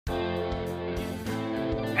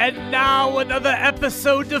And now another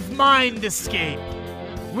episode of Mind Escape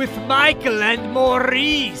with Michael and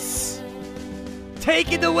Maurice.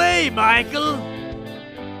 Take it away, Michael.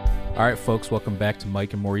 All right, folks, welcome back to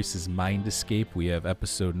Mike and Maurice's Mind Escape. We have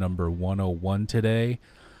episode number 101 today.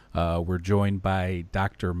 We're joined by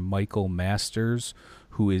Dr. Michael Masters,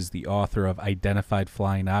 who is the author of Identified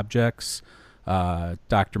Flying Objects.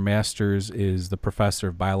 Dr. Masters is the professor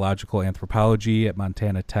of biological anthropology at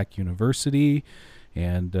Montana Tech University,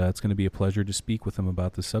 and it's going to be a pleasure to speak with him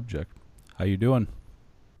about the subject. How you doing?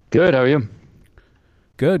 Good. How are you?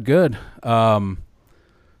 Good.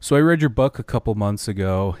 So I read your book a couple months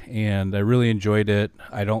ago, and I really enjoyed it.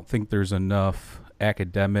 I don't think there's enough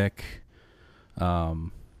academic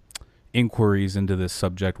inquiries into this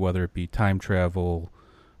subject, whether it be time travel,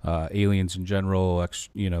 aliens in general,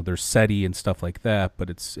 there's SETI and stuff like that, but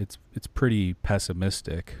it's pretty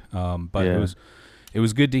pessimistic. But Yeah. It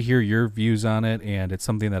was good to hear your views on it, and it's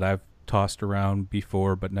something that I've tossed around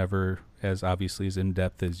before, but never as obviously as in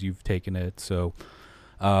depth as you've taken it. So,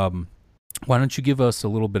 why don't you give us a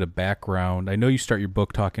little bit of background? I know you start your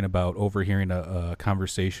book talking about overhearing a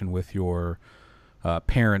conversation with your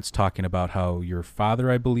parents talking about how your father,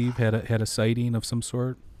 I believe, had a sighting of some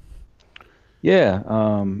sort. Yeah.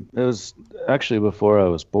 It was actually before I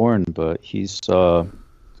was born, but he saw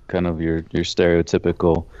kind of your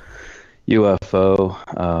stereotypical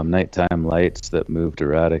UFO, nighttime lights that moved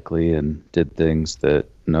erratically and did things that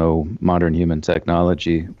no modern human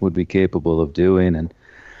technology would be capable of doing. And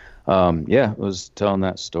it was telling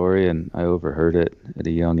that story, and I overheard it at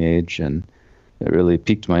a young age, and it really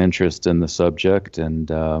piqued my interest in the subject,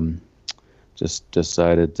 and just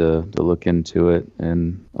decided to look into it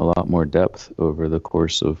in a lot more depth over the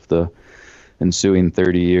course of the ensuing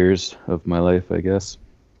 30 years of my life, I guess.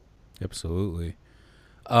 Absolutely.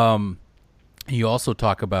 You also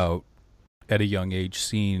talk about, at a young age,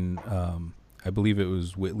 seeing, I believe it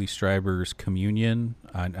was Whitley Strieber's Communion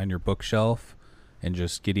on your bookshelf, and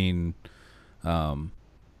just getting,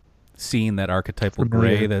 seeing that archetypal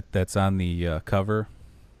gray that's on the cover.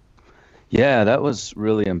 Yeah, that was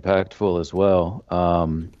really impactful as well.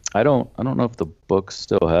 I don't know if the book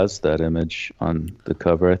still has that image on the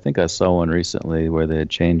cover. I think I saw one recently where they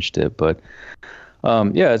had changed it, but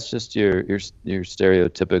it's just your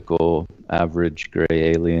stereotypical average gray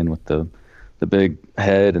alien with the big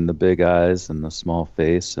head and the big eyes and the small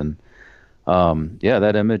face, and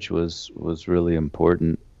that image was really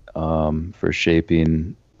important for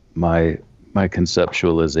shaping my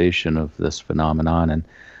conceptualization of this phenomenon. And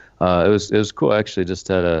it was cool. I actually just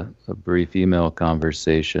had a brief email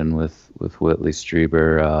conversation with Whitley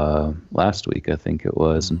Strieber last week, I think it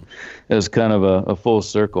was. And it was kind of a full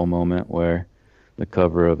circle moment where the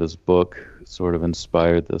cover of his book sort of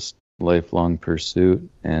inspired this lifelong pursuit,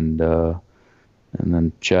 and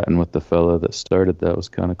then chatting with the fellow that started that was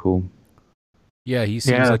kind of cool. Yeah, he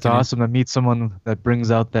seems like it's awesome to meet someone that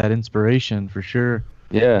brings out that inspiration for sure.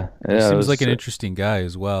 Yeah, he seems like an interesting guy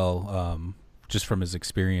as well, just from his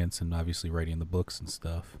experience and obviously writing the books and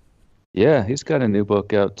stuff. Yeah, he's got a new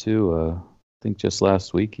book out too. I think just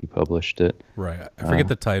last week he published it. Right, I forget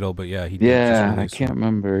the title, but yeah, he did. Yeah, I can't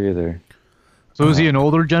remember either. So is he an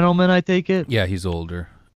older gentleman, I take it? Yeah, he's older.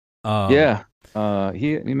 He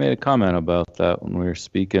made a comment about that when we were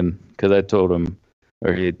speaking, because I told him,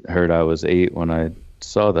 or he heard I was 8 when I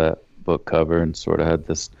saw that book cover, and sort of had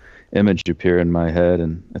this image appear in my head,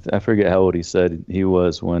 and I forget how old he said he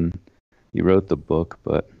was when he wrote the book,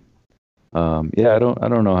 but I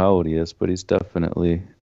don't know how old he is, but he's definitely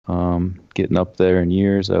getting up there in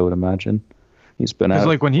years, I would imagine. He's been out.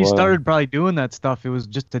 Like when he started probably doing that stuff, it was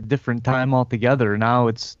just a different time altogether. Now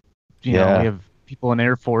it's, we have people in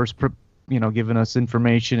Air Force, giving us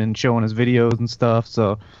information and showing us videos and stuff.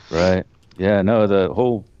 So right, yeah, no,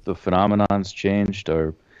 the phenomenon's changed,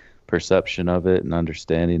 our perception of it and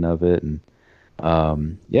understanding of it, and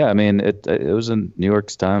it was a New York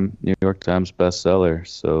Times bestseller.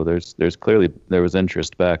 So there was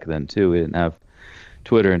interest back then too. We didn't have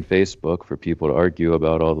Twitter and Facebook for people to argue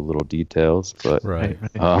about all the little details, but right.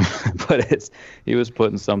 But he was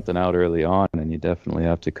putting something out early on, and you definitely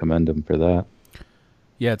have to commend him for that.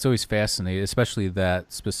 Yeah, it's always fascinating, especially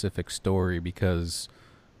that specific story, because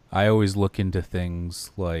I always look into things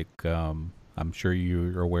like, I'm sure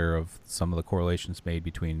you're aware of some of the correlations made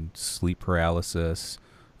between sleep paralysis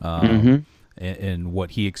and what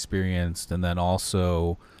he experienced, and then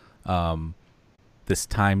also this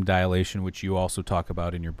time dilation, which you also talk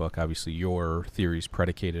about in your book. Obviously, your theory is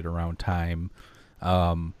predicated around time,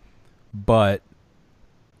 but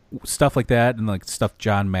stuff like that, and like stuff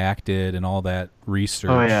John Mack did, and all that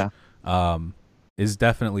research, is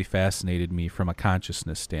definitely fascinated me from a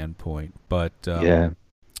consciousness standpoint. But Yeah.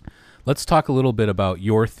 let's talk a little bit about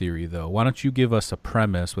your theory, though. Why don't you give us a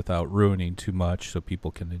premise without ruining too much so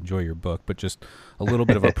people can enjoy your book, but just a little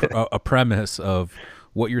bit of a premise of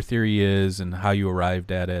what your theory is and how you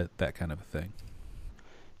arrived at it, that kind of a thing.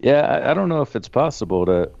 Yeah, I don't know if it's possible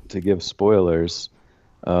to give spoilers,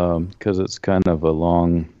 because it's kind of a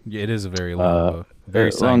long, Yeah, it is a very long book.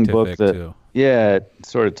 Very long book scientific, that, too. yeah, it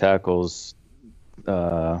sort of tackles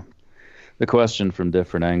the question from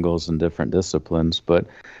different angles and different disciplines. But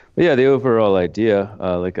yeah, the overall idea,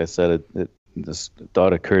 like I said, this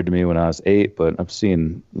thought occurred to me when I was 8, but I've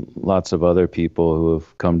seen lots of other people who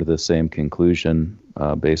have come to the same conclusion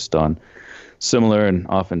based on similar and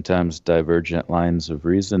oftentimes divergent lines of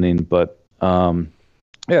reasoning. But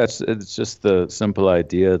yeah, it's just the simple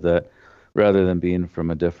idea that rather than being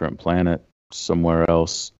from a different planet somewhere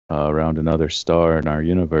else around another star in our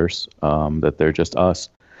universe, that they're just us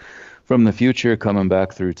from the future coming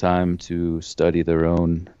back through time to study their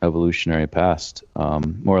own evolutionary past,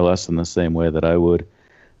 more or less in the same way that I would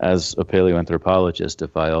as a paleoanthropologist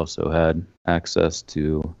if I also had access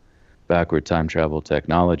to backward time travel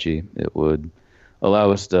technology. It would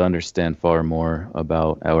allow us to understand far more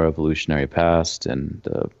about our evolutionary past and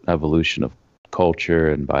the evolution of culture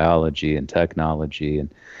and biology and technology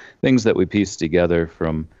and things that we piece together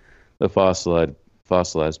from the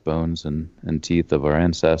fossilized bones and teeth of our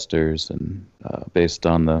ancestors, and based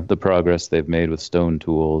on the progress they've made with stone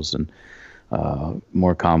tools and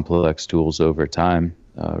more complex tools over time,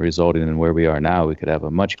 resulting in where we are now, we could have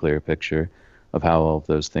a much clearer picture of how all of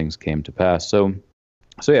those things came to pass. So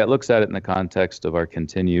yeah, it looks at it in the context of our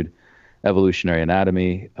continued evolutionary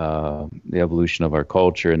anatomy, the evolution of our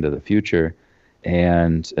culture into the future,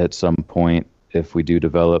 and at some point, if we do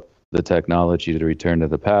develop the technology to return to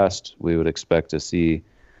the past, we would expect to see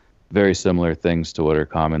very similar things to what are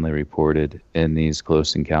commonly reported in these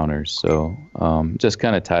close encounters. So just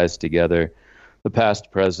kind of ties together the past,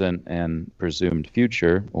 present, and presumed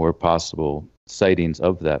future, or possible sightings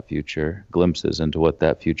of that future, glimpses into what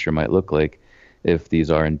that future might look like if these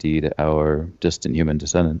are indeed our distant human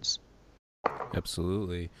descendants.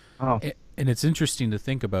 Absolutely. Oh. And it's interesting to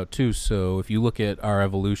think about, too. So if you look at our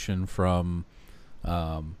evolution from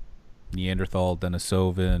Neanderthal,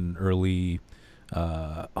 Denisovan, early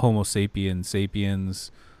Homo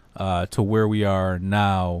sapiens to where we are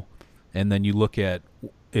now, and then you look at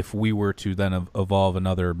if we were to then evolve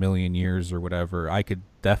another million years or whatever, I could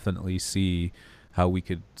definitely see how we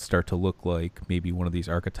could start to look like maybe one of these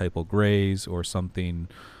archetypal grays or something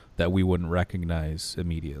that we wouldn't recognize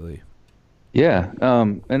immediately. Yeah,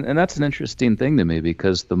 and that's an interesting thing to me,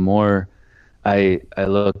 because the more I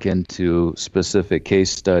look into specific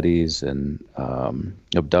case studies and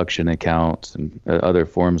abduction accounts and other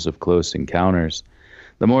forms of close encounters,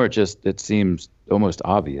 the more it seems almost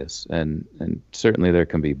obvious, and certainly there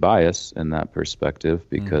can be bias in that perspective,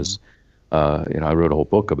 because I wrote a whole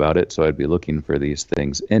book about it, so I'd be looking for these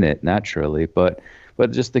things in it naturally. But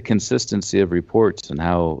just the consistency of reports and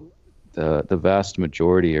how the vast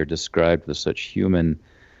majority are described with such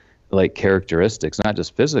human-like characteristics, not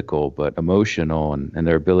just physical, but emotional, and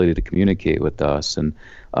their ability to communicate with us, and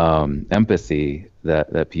empathy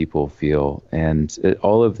that people feel. And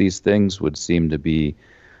all of these things would seem to be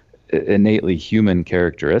innately human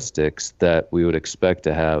characteristics that we would expect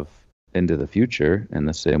to have into the future in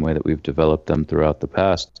the same way that we've developed them throughout the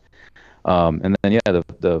past. And then, yeah,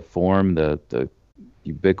 the form, the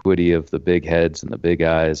ubiquity of the big heads and the big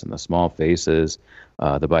eyes and the small faces,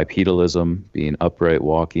 the bipedalism, being upright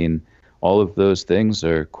walking, all of those things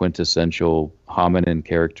are quintessential hominin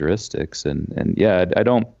characteristics. And yeah,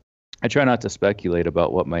 I try not to speculate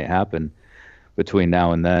about what might happen between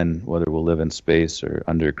now and then, whether we'll live in space or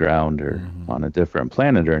underground or on a different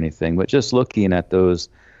planet or anything, but just looking at those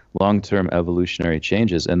long-term evolutionary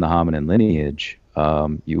changes in the hominin lineage,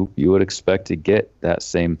 you would expect to get that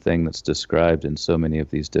same thing that's described in so many of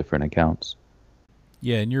these different accounts.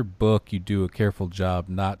 Yeah, in your book, you do a careful job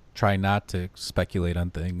try not to speculate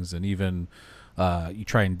on things, and even you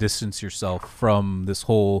try and distance yourself from this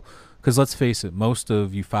whole. Because let's face it, most of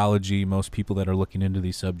ufology, most people that are looking into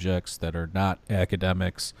these subjects that are not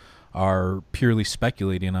academics, are purely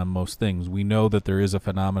speculating on most things. We know that there is a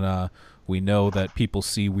phenomena. We know that people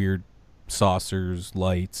see weird saucers,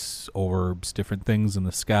 lights, orbs, different things in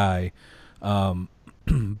the sky,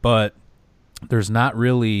 but there's not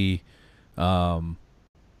really a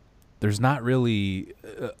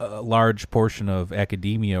large portion of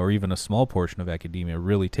academia, or even a small portion of academia,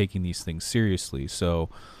 really taking these things seriously. So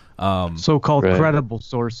So-called Right. credible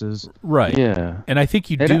sources. Right. Yeah. And I think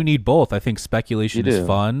you And do need both. I think speculation You is do.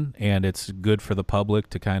 fun and it's good for the public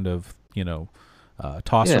to kind of,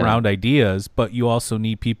 toss Yeah. around ideas, but you also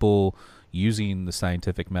need people using the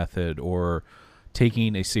scientific method or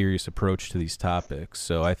taking a serious approach to these topics.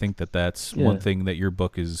 So I think that that's one Yeah. thing that your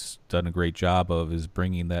book has done a great job of, is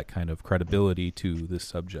bringing that kind of credibility to this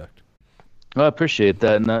subject. Well, I appreciate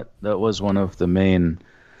that, and that was one of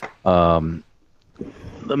um,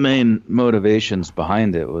 the main motivations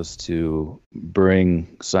behind it, was to bring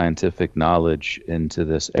scientific knowledge into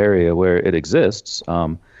this area where it exists.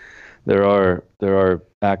 There are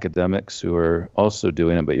academics who are also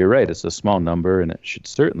doing it, but you're right, it's a small number, and it should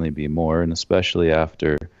certainly be more, and especially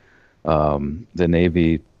after the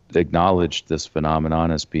Navy acknowledged this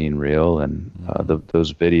phenomenon as being real, and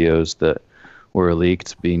those videos that were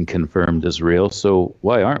leaked being confirmed as real. So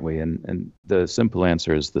why aren't we? And the simple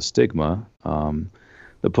answer is the stigma,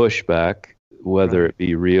 the pushback, whether it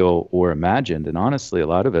be real or imagined. And honestly, a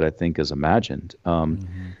lot of it, I think, is imagined.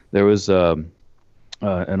 There was an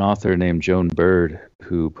author named Joan Bird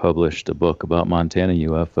who published a book about Montana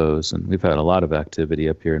UFOs, and we've had a lot of activity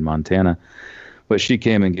up here in Montana. But she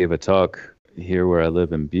came and gave a talk here where I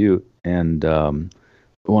live in Butte, and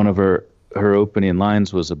one of her opening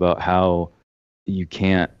lines was about how you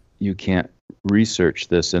can't research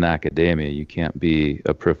this in academia. You can't be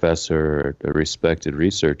a professor or a respected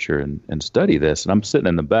researcher and study this. And I'm sitting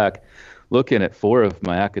in the back looking at 4 of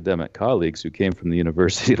my academic colleagues who came from the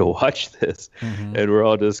university to watch this, and we're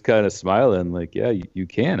all just kind of smiling, like, yeah, you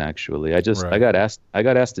can actually. I got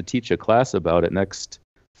asked to teach a class about it next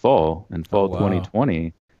fall, in fall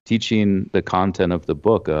 2020, teaching the content of the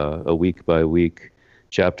book, a week by week,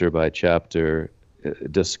 chapter by chapter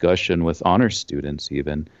discussion with honor students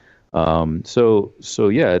even. So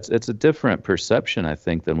yeah, it's a different perception, I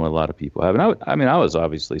think, than what a lot of people have. And I was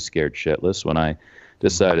obviously scared shitless when I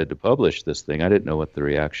decided to publish this thing. I didn't know what the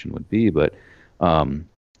reaction would be, but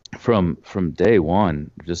from day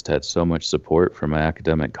one, just had so much support from my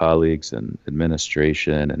academic colleagues and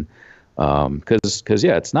administration, and because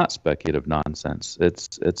yeah, it's not speculative nonsense.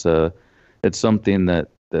 It's something that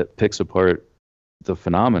picks apart the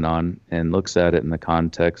phenomenon and looks at it in the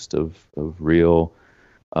context of real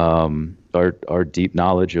our deep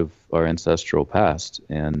knowledge of our ancestral past.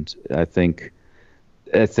 And I think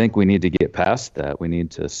we need to get past that. We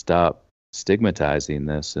need to stop stigmatizing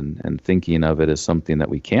this and thinking of it as something that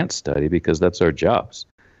we can't study, because that's our jobs.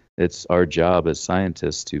 It's our job as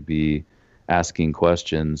scientists to be asking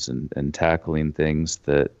questions and tackling things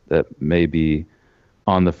that may be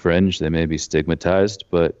on the fringe. They may be stigmatized,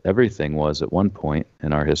 but everything was at one point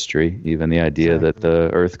in our history. Even the idea that the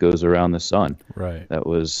Earth goes around the sun. Right. That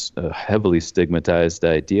was a heavily stigmatized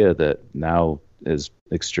idea that now is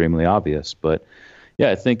extremely obvious. But yeah,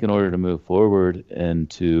 I think in order to move forward and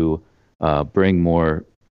to bring more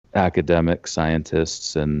academic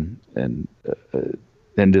scientists and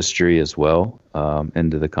industry as well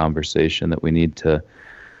into the conversation, that we need to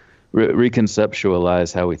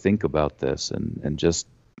reconceptualize how we think about this and just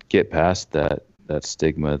get past that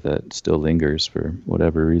stigma that still lingers for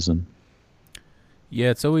whatever reason.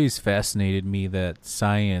 Yeah, it's always fascinated me that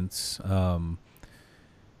science,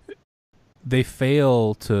 they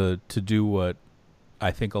fail to do what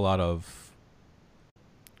I think a lot of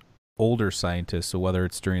older scientists, so whether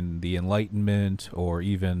it's during the Enlightenment or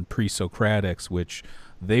even pre-Socratics, which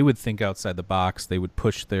they would think outside the box, they would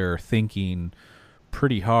push their thinking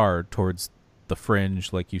pretty hard towards the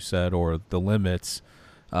fringe, like you said, or the limits.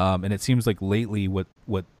 And it seems like lately what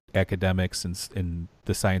academics and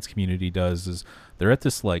the science community does is they're at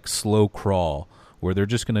this like slow crawl where they're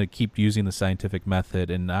just going to keep using the scientific method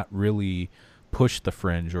and not really push the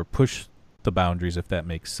fringe or push the boundaries, if that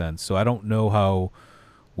makes sense. So I don't know how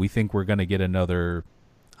we think we're going to get another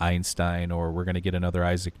Einstein or we're going to get another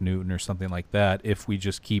Isaac Newton or something like that if we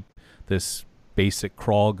just keep this basic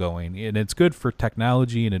crawl going. And it's good for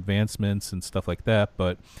technology and advancements and stuff like that,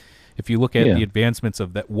 but if you look at the advancements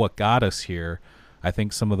of that, what got us here, I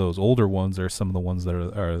think some of those older ones are some of the ones that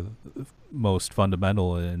are most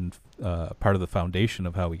fundamental and part of the foundation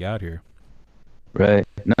of how we got here. Right.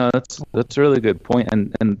 No, that's a really good point.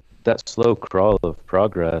 And that slow crawl of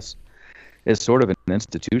progress is sort of an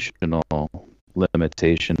institutional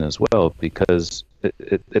limitation as well, because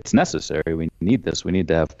it's necessary. We need this. We need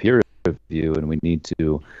to have peer review, and we need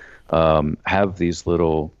to have these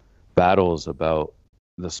little battles about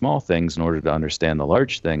the small things in order to understand the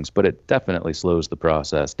large things. But it definitely slows the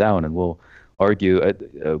process down. And we'll argue,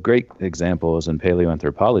 a great example is in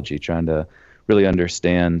paleoanthropology, trying to really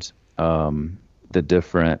understand the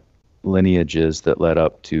different lineages that led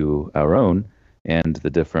up to our own. and the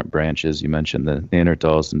different branches. You mentioned the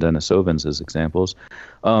Neanderthals and Denisovans as examples.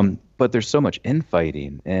 But there's so much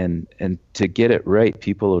infighting, and to get it right,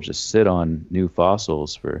 people will just sit on new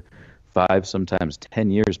fossils for 5, sometimes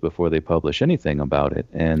 10 years before they publish anything about it.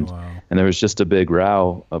 And Wow. and there was just a big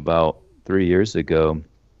row about 3 years ago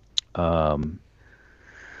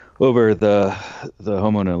over the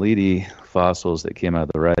Homo naledi fossils that came out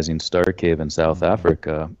of the Rising Star Cave in South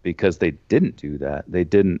Africa, because they didn't do that. They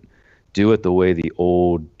didn't do it the way the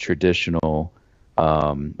old traditional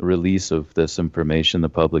release of this information, the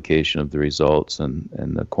publication of the results and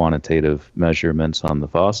the quantitative measurements on the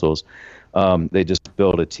fossils. They just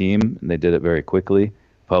built a team, and they did it very quickly,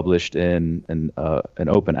 published in an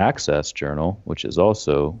open access journal, which is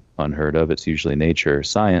also unheard of. It's usually Nature or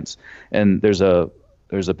Science. And there's a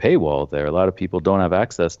paywall there. A lot of people don't have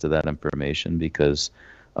access to that information because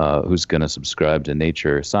who's going to subscribe to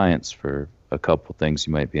Nature or Science for a couple things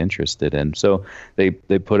you might be interested in? So they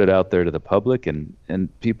put it out there to the public, and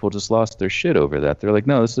people just lost their shit over that. They're like,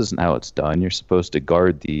 no, this isn't how it's done. You're supposed to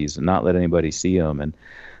guard these and not let anybody see them. And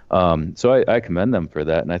so I commend them for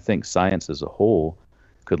that. And I think science as a whole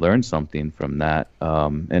could learn something from that.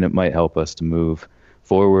 And it might help us to move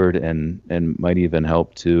forward, and might even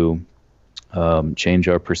help to change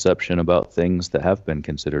our perception about things that have been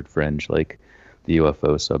considered fringe, like the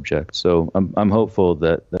UFO subject. So I'm hopeful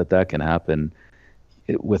that can happen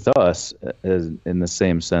with us, in the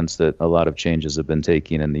same sense that a lot of changes have been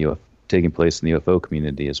taking place in the UFO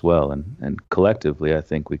community as well. And collectively, I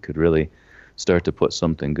think we could really start to put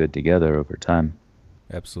something good together over time.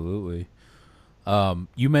 Absolutely.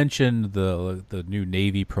 You mentioned the new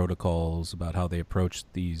Navy protocols about how they approach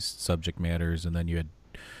these subject matters, and then you had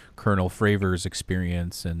Colonel Fravor's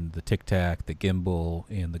experience and the Tic Tac, the gimbal,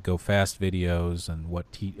 and the Go Fast videos, and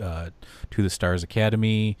what To the Stars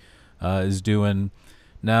Academy is doing.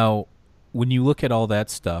 Now, when you look at all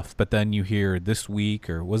that stuff, but then you hear this week,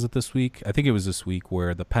 or was it this week? I think it was this week,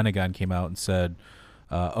 where the Pentagon came out and said,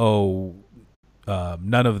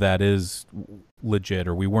 none of that is legit,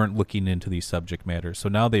 or we weren't looking into these subject matters. So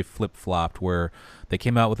now they've flip-flopped, where they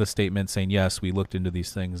came out with a statement saying, yes, we looked into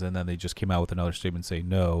these things, and then they just came out with another statement saying,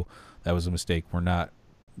 no, that was a mistake.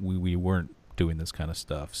 We weren't doing this kind of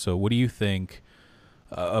stuff. So what do you think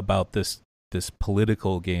about this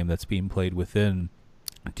political game that's being played within?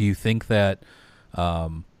 Do you think that,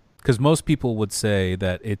 because most people would say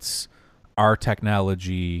that it's our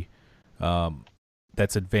technology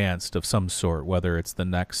that's advanced of some sort, whether it's the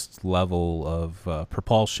next level of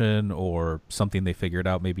propulsion or something they figured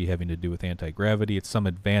out maybe having to do with anti-gravity. It's some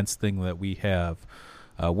advanced thing that we have.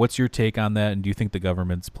 What's your take on that? And do you think the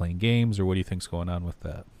government's playing games, or what do you think's going on with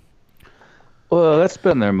that? Well, that's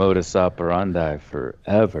been their modus operandi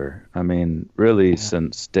forever. I mean, really,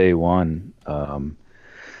 since day one.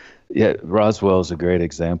 Roswell is a great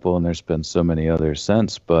example, and there's been so many others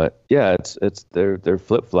since. But yeah, they're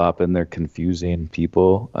flip-flopping, they're confusing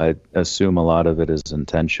people. I assume a lot of it is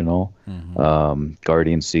intentional,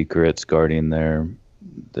 guarding secrets, guarding their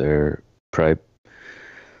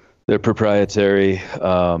proprietary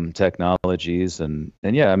technologies, and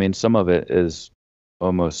yeah, I mean, some of it is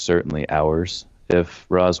almost certainly ours. If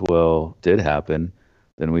Roswell did happen,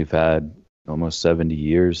 then we've had almost 70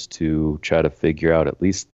 years to try to figure out at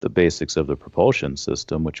least the basics of the propulsion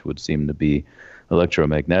system, which would seem to be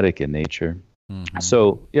electromagnetic in nature.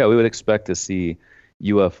 So yeah, we would expect to see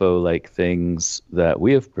UFO-like things that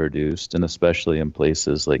we have produced, and especially in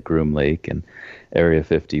places like Groom Lake and Area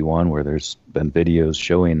 51, where there's been videos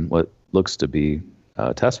showing what looks to be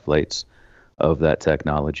test flights of that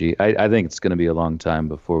technology. I think it's going to be a long time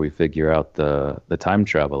before we figure out the time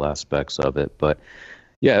travel aspects of it, but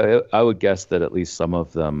yeah, I would guess that at least some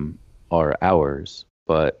of them are ours,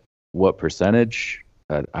 but what percentage?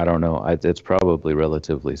 I don't know. It's probably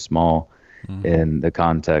relatively small in the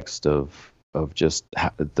context of just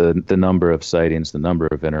the number of sightings, the number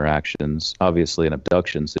of interactions. Obviously, an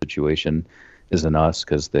abduction situation isn't us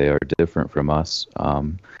because they are different from us.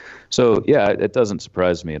 So yeah, it doesn't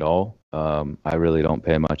surprise me at all. I really don't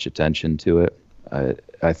pay much attention to it.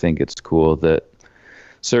 I think it's cool that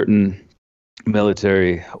certain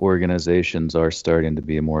military organizations are starting to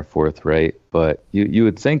be more forthright, but you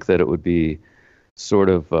would think that it would be sort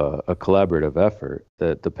of a collaborative effort,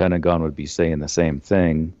 that the Pentagon would be saying the same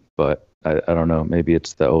thing, but I don't know, maybe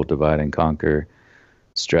it's the old divide and conquer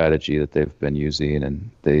strategy that they've been using,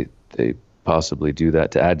 and they possibly do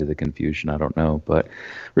that to add to the confusion. I don't know, but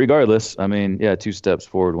regardless, I mean, yeah, 2 steps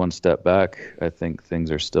forward, 1 step back. I think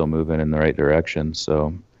things are still moving in the right direction.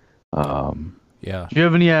 So yeah. Do you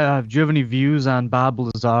have any views on Bob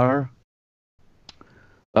Lazar?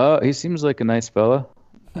 He seems like a nice fella.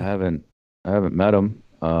 I haven't I haven't met him.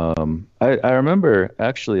 I remember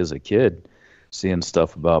actually as a kid seeing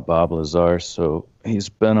stuff about Bob Lazar, so he's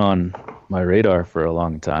been on my radar for a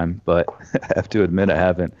long time. But I have to admit, I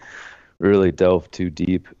haven't really delved too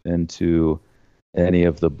deep into any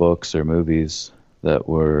of the books or movies that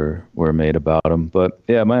were made about him. But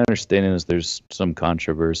yeah, my understanding is there's some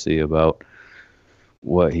controversy about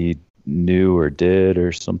what he knew or did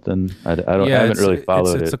or something. I don't. Yeah, I haven't really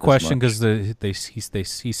followed it. It's a question because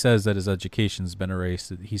he says that his education's been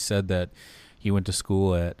erased. He said that he went to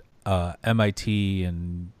school at MIT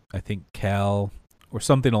and I think Cal or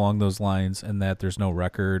something along those lines, and that there's no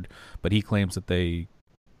record. But he claims that they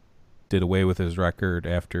did away with his record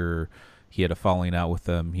after he had a falling out with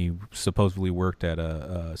them. He supposedly worked at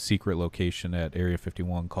a secret location at Area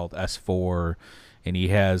 51 called S4, and he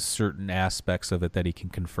has certain aspects of it that he can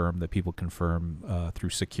confirm, that people confirm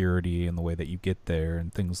through security and the way that you get there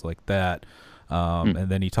and things like that. And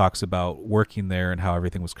then he talks about working there and how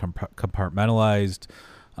everything was compartmentalized,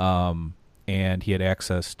 and he had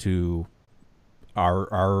access to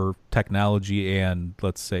our technology and,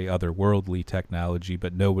 let's say, otherworldly technology,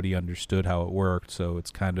 but nobody understood how it worked. So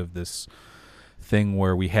it's kind of this thing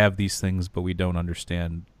where we have these things, but we don't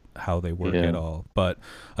understand how they work at all. But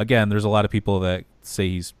again, there's a lot of people that say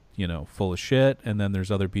he's, full of shit, and then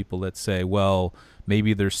there's other people that say, well,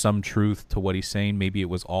 maybe there's some truth to what he's saying. Maybe it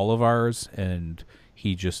was all of ours, and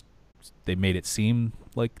they made it seem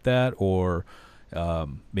like that, or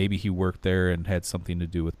maybe he worked there and had something to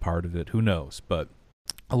do with part of it. Who knows? But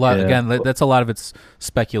again, that's a lot of it's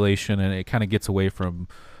speculation, and it kind of gets away from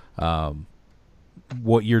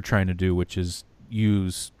what you're trying to do, which is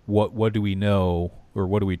use what do we know, or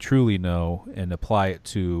what do we truly know, and apply it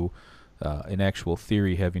to an actual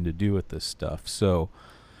theory having to do with this stuff. So,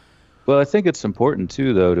 well, I think it's important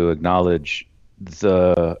too, though, to acknowledge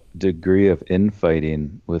the degree of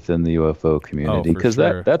infighting within the UFO community, because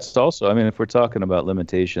that's also, I mean, if we're talking about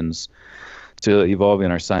limitations to evolving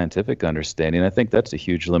our scientific understanding, I think that's a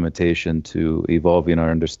huge limitation to evolving our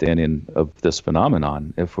understanding of this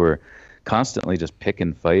phenomenon. If we're constantly just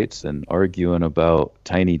picking fights and arguing about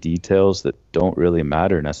tiny details that don't really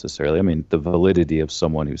matter necessarily. I mean, the validity of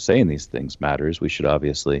someone who's saying these things matters. We should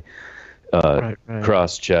obviously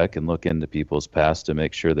cross-check and look into people's past to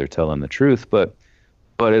make sure they're telling the truth. But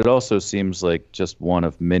it also seems like just one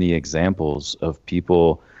of many examples of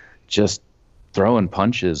people just throwing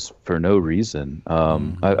punches for no reason.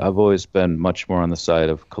 I've always been much more on the side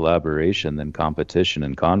of collaboration than competition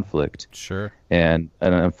and conflict. Sure. And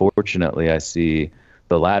unfortunately, I see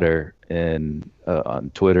the latter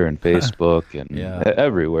on Twitter and Facebook and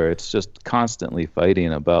everywhere. It's just constantly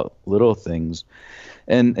fighting about little things.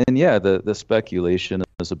 And yeah, the speculation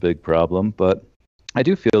is a big problem, but I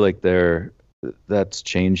do feel like that's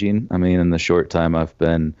changing. I mean, in the short time I've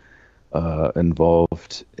been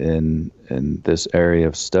involved in this area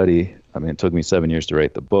of study. I mean, it took me 7 years to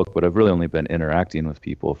write the book, but I've really only been interacting with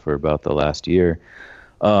people for about the last year.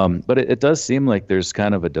 But it does seem like there's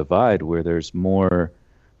kind of a divide where there's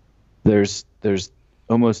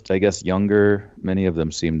almost, I guess, younger, many of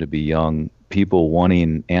them seem to be young people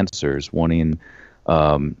wanting answers, wanting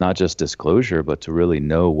not just disclosure, but to really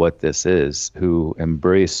know what this is, who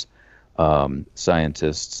embrace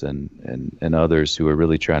scientists and others who are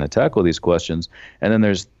really trying to tackle these questions. And then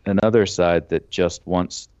there's another side that just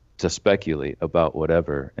wants to speculate about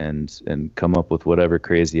whatever and come up with whatever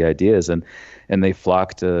crazy ideas. And they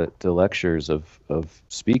flock to lectures of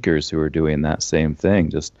speakers who are doing that same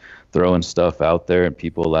thing, just throwing stuff out there, and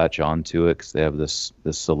people latch onto it because they have this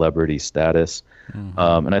celebrity status.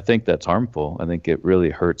 And I think that's harmful. I think it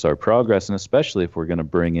really hurts our progress, and especially if we're going to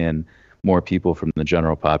bring in more people from the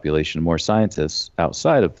general population, more scientists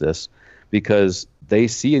outside of this, because they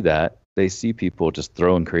see people just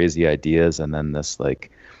throwing crazy ideas, and then this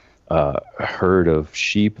herd of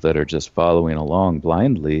sheep that are just following along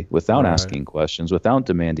blindly without asking questions, without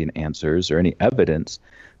demanding answers or any evidence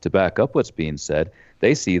to back up what's being said.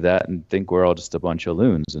 They see that and think we're all just a bunch of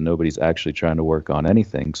loons and nobody's actually trying to work on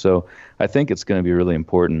anything. So I think it's going to be really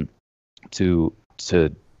important to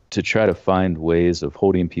try to find ways of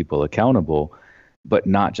holding people accountable, but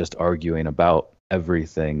not just arguing about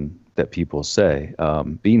everything that people say,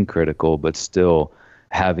 being critical, but still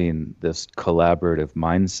having this collaborative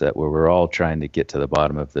mindset where we're all trying to get to the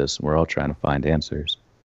bottom of this and we're all trying to find answers.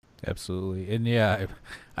 Absolutely. And yeah,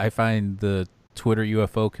 I find the Twitter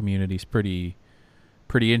UFO community is pretty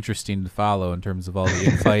interesting to follow in terms of all the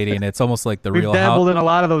infighting. It's almost like the We've real dabbled in a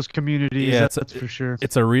lot of those communities. Yeah, that's for sure.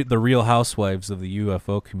 It's the Real Housewives of the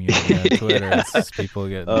UFO community on Twitter. It's just people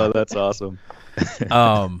getting. Oh, that's awesome.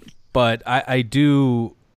 But I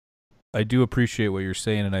do I do appreciate what you're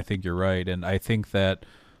saying, and I think you're right. And I think that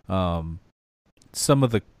some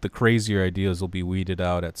of the crazier ideas will be weeded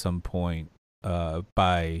out at some point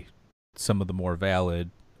by some of the more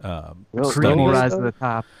valid cream will studies. rise to the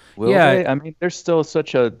top. They? I mean, there's still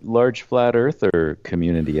such a large flat earther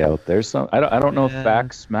community out there. So I don't know if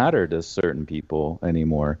facts matter to certain people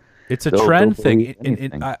anymore. It's a trend thing.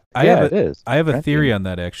 I have a theory on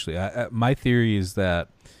that, actually. My theory is that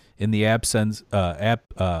in the absence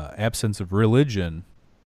of religion,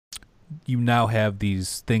 you now have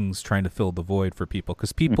these things trying to fill the void for people.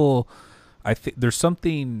 Because people, I think there's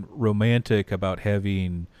something romantic about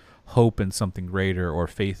having hope in something greater or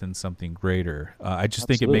faith in something greater. I just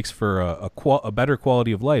think it makes for a better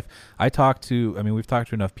quality of life. We've talked to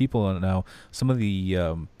enough people now. Some of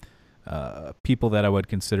the people that I would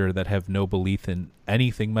consider that have no belief in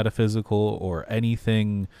anything metaphysical or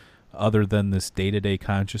anything other than this day-to-day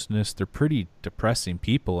consciousness, they're pretty depressing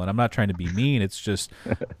people. And I'm not trying to be mean. It's just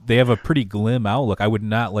they have a pretty glim outlook. I would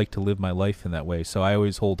not like to live my life in that way. So I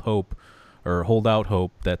always hold out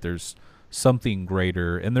hope that there's something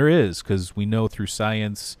greater, and there is, because we know through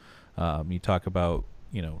science. You talk about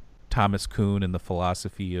Thomas Kuhn and the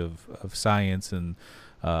philosophy of science, and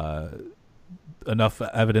enough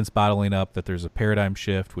evidence bottling up that there's a paradigm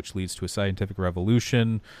shift which leads to a scientific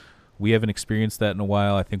revolution. We haven't experienced that in a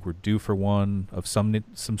while. I think we're due for one of some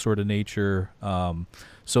sort of nature.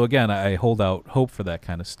 So again, I hold out hope for that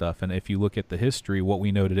kind of stuff. And if you look at the history, what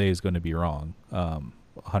we know today is going to be wrong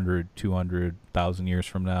 100, 200,000 years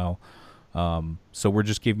from now. So we're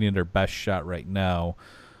just giving it our best shot right now.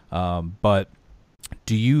 But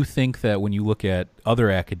do you think that when you look at other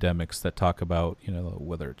academics that talk about,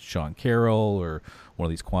 whether it's Sean Carroll or one of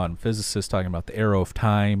these quantum physicists talking about the arrow of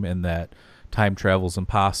time and that time travel is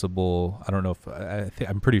impossible? I don't know if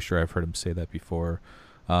I'm pretty sure I've heard him say that before.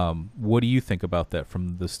 What do you think about that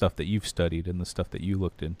from the stuff that you've studied and the stuff that you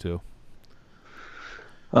looked into?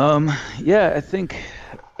 I think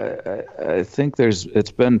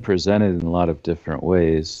it's been presented in a lot of different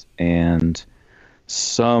ways, and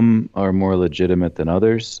some are more legitimate than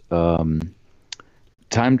others.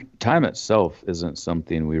 Time itself isn't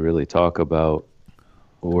something we really talk about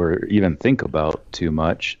or even think about too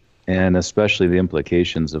much, and especially the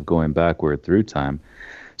implications of going backward through time.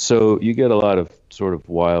 So you get a lot of sort of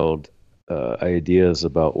wild ideas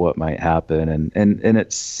about what might happen, and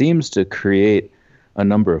it seems to create a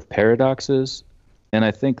number of paradoxes. And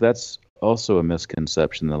I think that's also a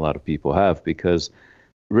misconception that a lot of people have, because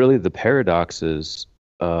really the paradoxes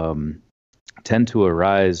tend to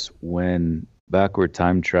arise when backward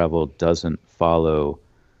time travel doesn't follow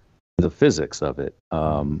the physics of it.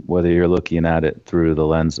 Whether you're looking at it through the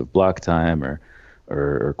lens of block time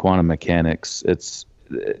or quantum mechanics,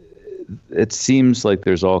 it seems like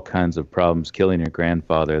there's all kinds of problems, killing your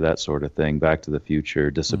grandfather, that sort of thing, Back to the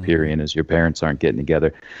Future, disappearing as your parents aren't getting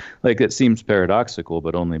together. Like, it seems paradoxical,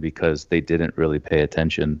 but only because they didn't really pay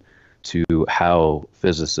attention to how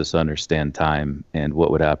physicists understand time and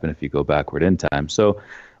what would happen if you go backward in time. So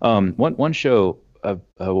one show I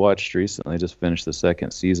watched recently, just finished the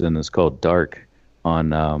second season, is called Dark. It's on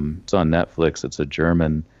Netflix. It's a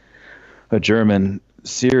German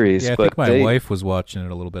series. Yeah, I think my wife was watching it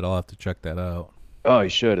a little bit. I'll have to check that out. Oh, you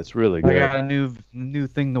should. It's really good. I got a new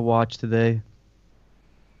thing to watch today.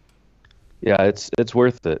 Yeah, it's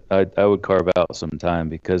worth it. I would carve out some time,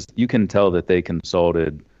 because you can tell that they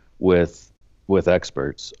consulted with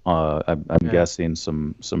experts. I'm guessing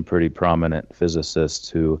some pretty prominent physicists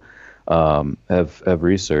who have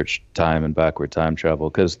researched time and backward time travel,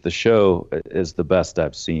 because the show is the best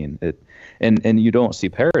I've seen. And you don't see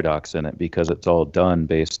paradox in it, because it's all done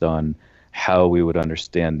based on how we would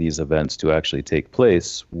understand these events to actually take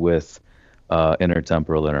place with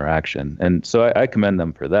intertemporal interaction. And so I commend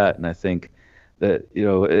them for that. And I think that,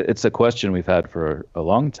 it's a question we've had for a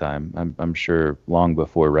long time. I'm sure long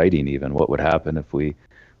before writing even, what would happen if we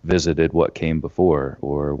visited what came before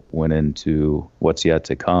or went into what's yet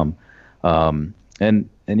to come. And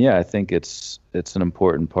I think it's an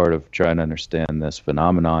important part of trying to understand this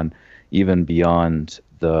phenomenon, even beyond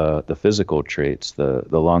the physical traits, the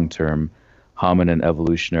long-term hominin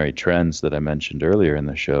evolutionary trends that I mentioned earlier in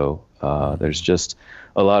the show. There's just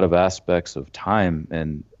a lot of aspects of time,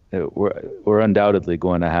 and we're undoubtedly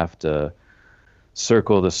going to have to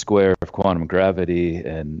circle the square of quantum gravity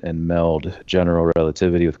and meld general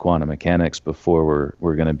relativity with quantum mechanics before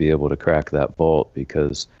we're going to be able to crack that vault,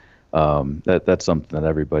 because that's something that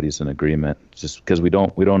everybody's in agreement, just because we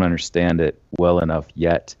don't understand it well enough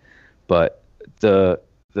yet. But the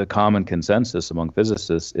common consensus among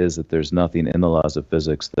physicists is that there's nothing in the laws of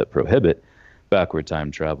physics that prohibit backward time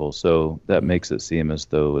travel. So that makes it seem as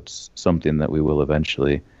though it's something that we will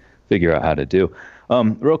eventually figure out how to do.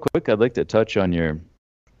 Real quick, I'd like to touch on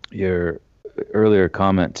your earlier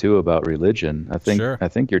comment too about religion. I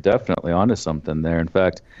think you're definitely onto something there. In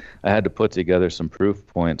fact, I had to put together some proof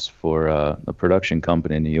points for a production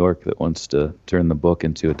company in New York that wants to turn the book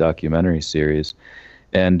into a documentary series.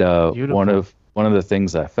 And one of the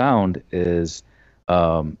things I found is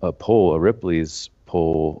a poll, a Ripley's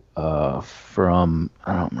poll from,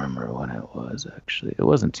 I don't remember when it was actually. It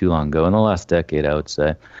wasn't too long ago, in the last decade, I would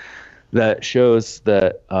say, that shows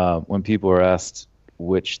that when people were asked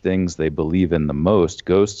which things they believe in the most,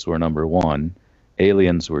 ghosts were number 1,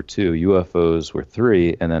 aliens were 2, UFOs were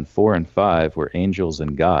 3, and then 4 and 5 were angels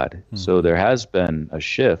and God. Mm-hmm. So there has been a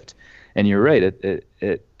shift, and you're right.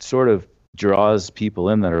 It sort of draws people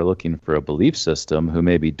in that are looking for a belief system who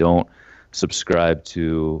maybe don't subscribe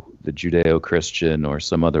to the Judeo-Christian or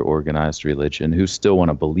some other organized religion, who still want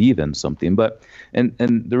to believe in something. But and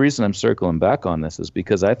the reason I'm circling back on this is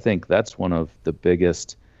because I think that's one of the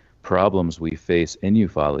biggest problems we face in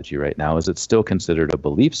ufology right now, is it's still considered a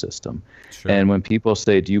belief system. Sure. And when people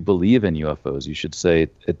say, do you believe in UFOs? You should say,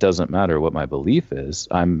 it doesn't matter what my belief is.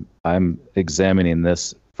 I'm examining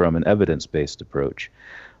this from an evidence-based approach.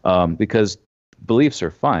 Because beliefs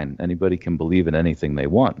are fine. Anybody can believe in anything they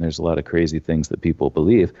want. There's a lot of crazy things that people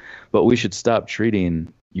believe, but we should stop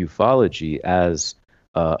treating ufology as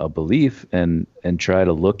a belief and try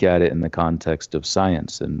to look at it in the context of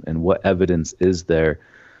science and what evidence is there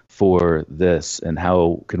for this, and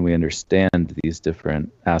how can we understand these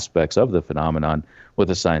different aspects of the phenomenon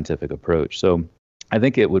with a scientific approach. So I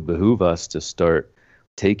think it would behoove us to start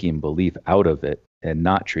taking belief out of it and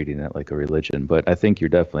not treating it like a religion. But I think you're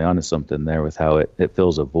definitely onto something there with how it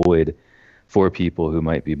fills a void for people who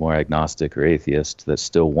might be more agnostic or atheist that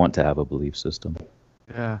still want to have a belief system.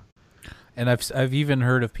 Yeah. And I've even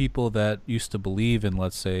heard of people that used to believe in,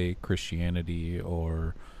 let's say, Christianity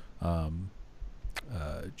or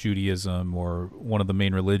Judaism or one of the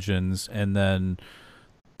main religions, and then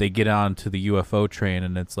they get on to the UFO train,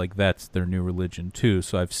 and it's like that's their new religion too.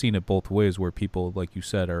 So I've seen it both ways, where people, like you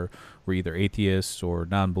said, were either atheists or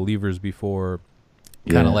non-believers before,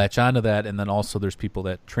 kind of latch onto that, and then also there's people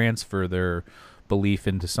that transfer their belief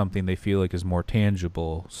into something they feel like is more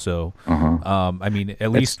tangible. So, I mean,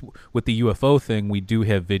 at least with the UFO thing, we do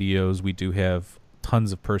have videos, we do have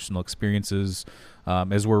tons of personal experiences.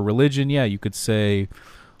 As we're religion, you could say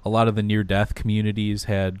a lot of the near-death communities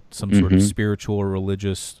had some sort of spiritual or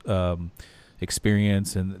religious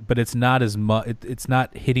experience, but it's not as much. It's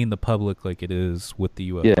not hitting the public like it is with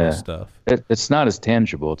the UFO stuff. It's not as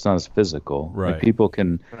tangible. It's not as physical. Right. Like people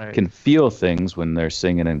can feel things when they're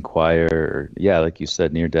singing in choir, or like you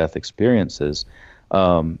said, near-death experiences,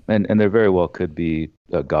 and there very well could be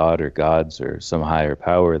a god or gods or some higher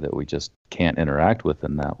power that we just can't interact with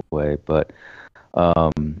in that way. But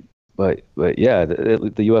yeah,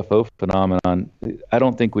 the UFO phenomenon, I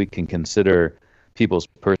don't think we can consider people's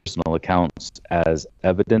personal accounts as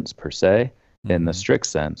evidence per se in the strict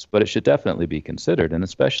sense, but it should definitely be considered, and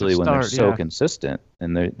especially when they're so consistent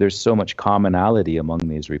and there's so much commonality among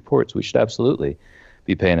these reports. We should absolutely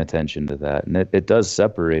be paying attention to that, and it does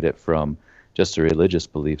separate it from just a religious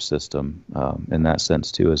belief system in that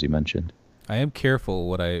sense too, as you mentioned. I am careful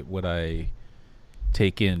what I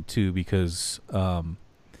take in too, because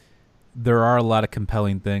there are a lot of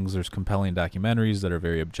compelling things. There's compelling documentaries that are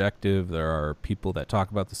very objective. There are people that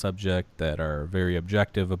talk about the subject that are very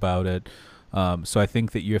objective about it. So I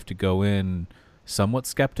think that you have to go in somewhat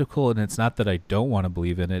skeptical, and it's not that I don't want to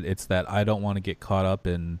believe in it. It's that I don't want to get caught up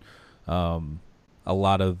in a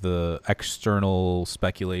lot of the external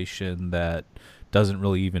speculation that doesn't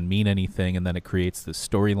really even mean anything, and then it creates this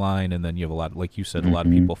storyline, and then you have a lot, like you said, a lot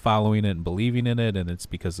of people following it and believing in it, and it's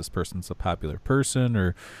because this person's a popular person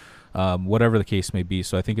or whatever the case may be.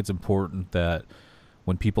 So I think it's important that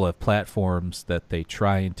when people have platforms, that they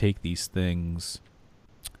try and take these things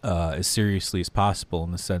as seriously as possible,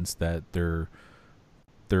 in the sense that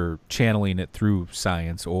they're channeling it through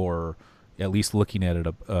science, or at least looking at it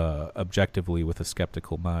objectively with a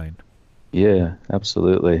skeptical mind. Yeah,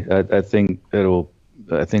 absolutely. I think we'll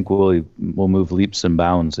move leaps and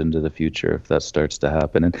bounds into the future if that starts to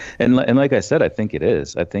happen. And like I said, I think it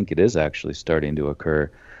is. I think it is actually starting to occur.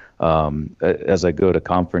 As I go to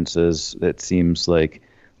conferences, it seems like,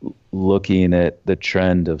 looking at the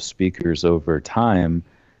trend of speakers over time,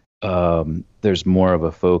 there's more of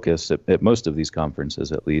a focus at most of these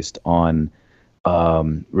conferences, at least, on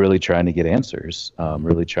really trying to get answers,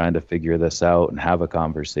 really trying to figure this out and have a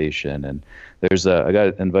conversation. And I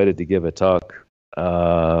got invited to give a talk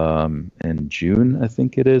in June, I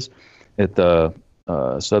think it is, at the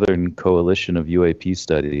Southern Coalition of UAP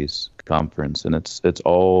Studies conference, and it's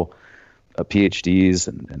all PhDs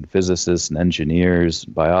and physicists and engineers,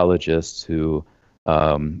 biologists who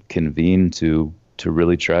convene to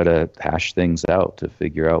really try to hash things out, to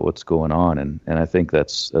figure out what's going on, and I think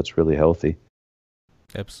that's really healthy.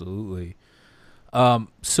 Absolutely.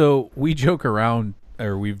 So we've joked around,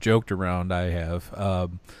 I have,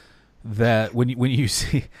 that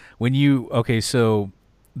so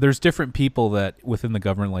there's different people that within the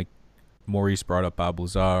government, like Maurice brought up Bob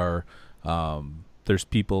Lazar. There's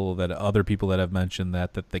other people that have mentioned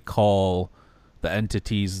that they call the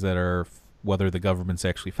entities that are, whether the government's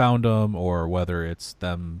actually found them or whether it's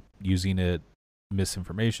them using it,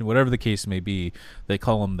 misinformation, whatever the case may be, they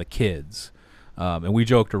call them the kids. And we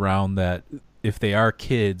joked around that if they are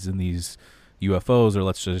kids in these UFOs, or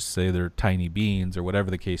let's just say they're tiny beings or whatever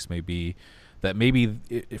the case may be, that maybe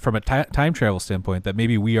from a time travel standpoint, that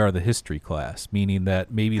maybe we are the history class, meaning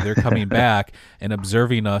that maybe they're coming back and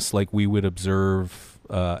observing us like we would observe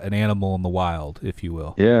an animal in the wild, if you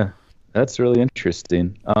will. Yeah, that's really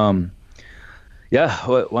interesting. Yeah,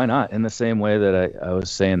 why not? In the same way that I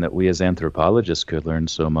was saying that we as anthropologists could learn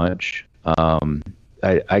so much,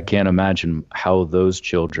 I can't imagine how those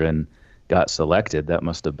children got selected. That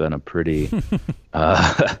must have been a pretty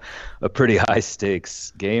high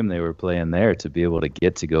stakes game they were playing there, to be able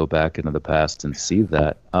to go back into the past and see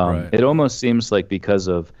that. Right. It almost seems like because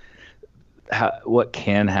of what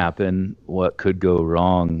can happen, what could go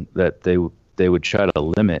wrong, that they would try to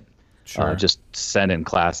limit. Sure. Just sending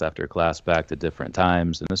class after class back to different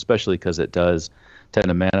times, and especially because it does tend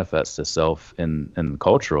to manifest itself in the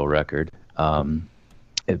cultural record,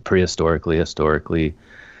 prehistorically, historically,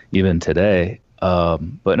 even today. But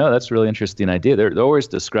no, that's a really interesting idea. They're always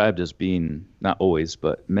described as being, not always,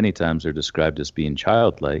 but many times they're described as being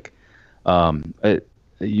childlike. In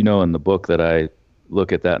the book that I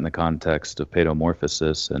look at that in the context of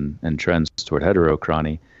paedomorphosis and trends toward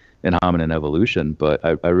heterochrony in hominin evolution, but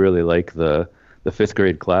I really like the fifth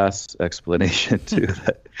grade class explanation too.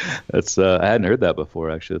 That's I hadn't heard that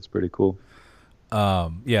before, actually. That's pretty cool.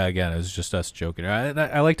 Yeah, again, it was just us joking.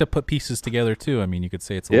 I like to put pieces together too. I mean, you could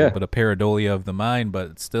say it's a little bit of pareidolia of the mind,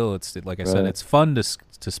 but still, it's like I said, it's fun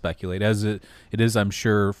to speculate, as it is, I'm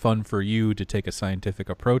sure, fun for you to take a scientific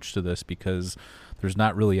approach to this, because there's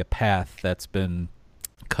not really a path that's been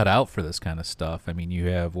cut out for this kind of stuff. I mean, you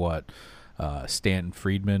have Stanton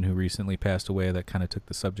Friedman, who recently passed away, that kind of took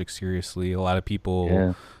the subject seriously. A lot of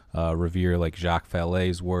people revere like Jacques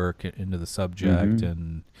Vallée's work into the subject,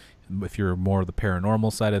 and if you're more of the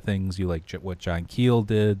paranormal side of things, you like what John Keel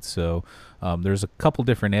did. So there's a couple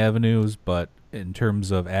different avenues, but in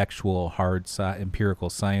terms of actual hard empirical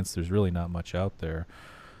science, there's really not much out there.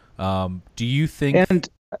 Do you think... And,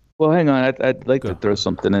 well, hang on. I'd like to throw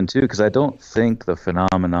something in, too, because I don't think the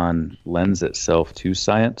phenomenon lends itself to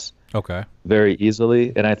science very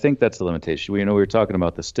easily. And I think that's a limitation. We were talking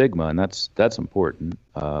about the stigma, and that's important.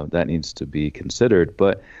 That needs to be considered.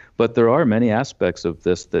 But there are many aspects of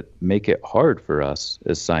this that make it hard for us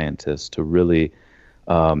as scientists to really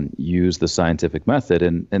use the scientific method.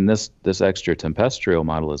 And this extra tempestrial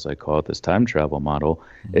model, as I call it, this time travel model,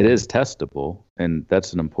 it is testable, and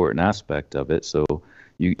that's an important aspect of it. So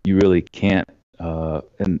you really can't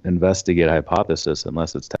investigate a hypothesis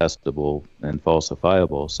unless it's testable and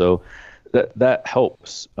falsifiable. So that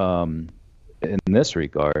helps in this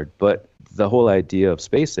regard. But the whole idea of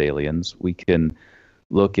space aliens, we can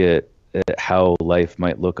look at how life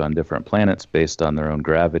might look on different planets based on their own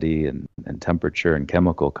gravity and temperature and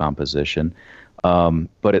chemical composition.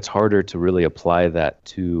 But it's harder to really apply that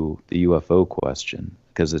to the UFO question,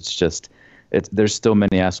 because there's still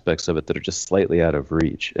many aspects of it that are just slightly out of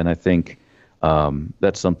reach. And I think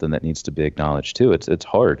that's something that needs to be acknowledged too. It's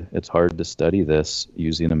hard. It's hard to study this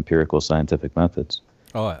using empirical scientific methods.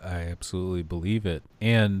 Oh, I absolutely believe it.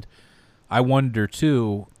 And I wonder,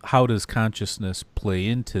 too, how does consciousness play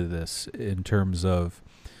into this in terms of...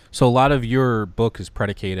 So a lot of your book is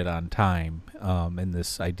predicated on time and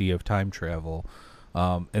this idea of time travel.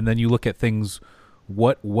 And then you look at things,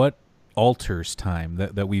 what alters time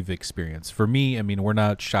that we've experienced? For me, I mean, we're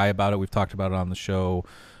not shy about it. We've talked about it on the show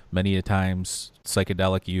many a times.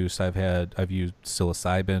 Psychedelic use, I've used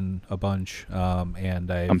psilocybin a bunch,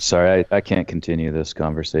 and I'm sorry, I can't continue this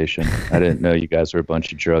conversation. I didn't know you guys were a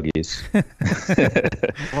bunch of druggies.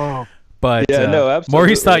 Whoa. But yeah, no, absolutely.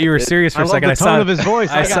 Maurice thought you were serious for a second. I love the tone of his voice.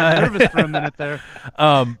 I got nervous for a minute there.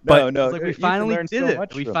 But no, like we finally did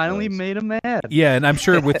it. We finally made him mad. Yeah, and I'm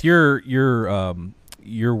sure with your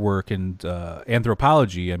work and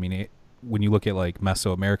anthropology, I mean, when you look at like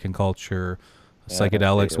Mesoamerican culture,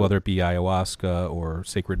 Psychedelics, whether it be ayahuasca or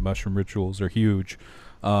sacred mushroom rituals, are huge.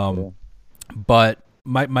 But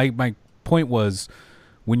my point was,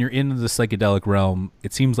 when you're in the psychedelic realm,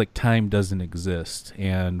 it seems like time doesn't exist,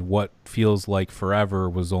 and what feels like forever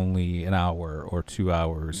was only an hour or 2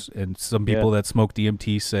 hours. And some people that smoke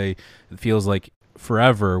DMT say it feels like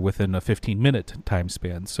forever within a 15-minute time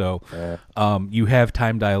span. So you have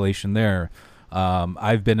time dilation there.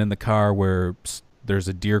 I've been in the car where there's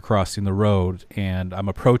a deer crossing the road, and I'm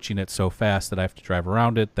approaching it so fast that I have to drive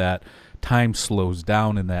around it, that time slows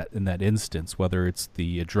down in that instance, whether it's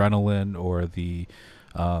the adrenaline or the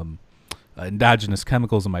endogenous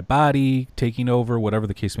chemicals in my body taking over, whatever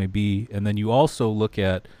the case may be. And then you also look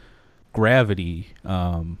at gravity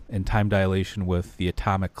and time dilation with the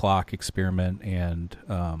atomic clock experiment, and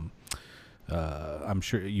I'm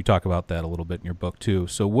sure you talk about that a little bit in your book too.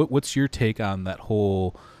 So what's your take on that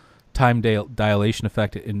whole time dilation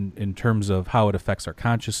effect in terms of how it affects our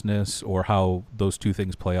consciousness, or how those two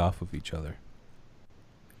things play off of each other?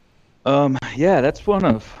 Yeah, that's one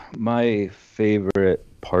of my favorite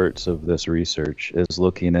parts of this research, is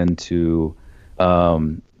looking into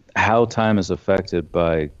how time is affected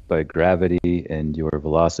by gravity and your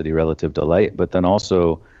velocity relative to light, but then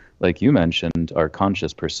also, like you mentioned, our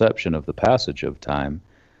conscious perception of the passage of time,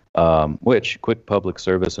 which, quick public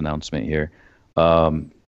service announcement here,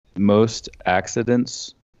 most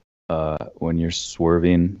accidents when you're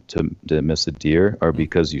swerving to miss a deer are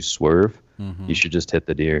because you swerve. You should just hit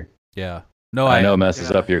the deer. Yeah. No, I know it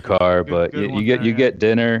messes up your car, but good you get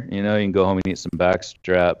dinner. You know, you can go home and eat some back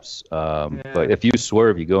straps. But if you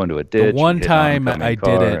swerve, you go into a ditch. The one time I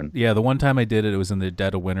did it, the one time I did it, it was in the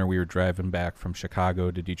dead of winter. We were driving back from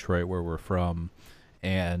Chicago to Detroit, where we're from,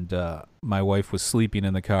 and my wife was sleeping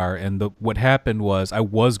in the car. And what happened was, I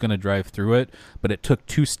was going to drive through it, but it took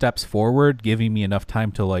 2 steps forward, giving me enough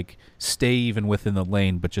time to like stay even within the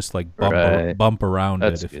lane, but just like bump around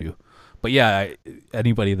That's it if good. you. But yeah,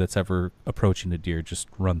 anybody that's ever approaching a deer, just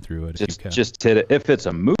run through it. Just hit it. If it's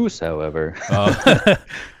a moose, however,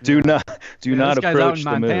 do not approach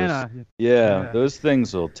the moose. Yeah, those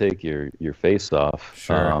things will take your face off.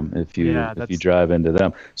 Sure. If you drive into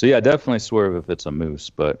them. So yeah, definitely swerve if it's a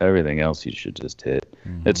moose, but everything else you should just hit.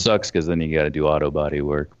 It sucks because then you got to do auto body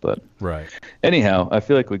work. But anyhow, I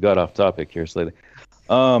feel like we got off topic here slightly.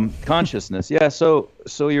 Consciousness. Yeah. So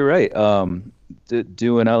you're right.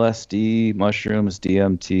 Doing LSD, mushrooms,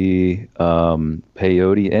 DMT,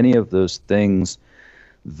 peyote, any of those things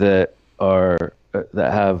that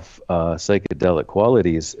have psychedelic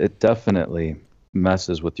qualities, it definitely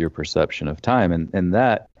messes with your perception of time, and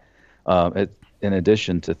that, in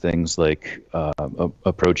addition to things like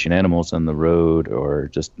approaching animals on the road, or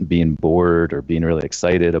just being bored, or being really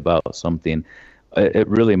excited about something, it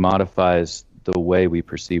really modifies the way we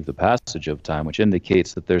perceive the passage of time, which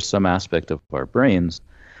indicates that there's some aspect of our brains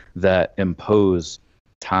that impose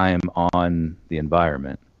time on the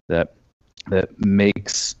environment, that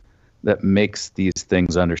makes these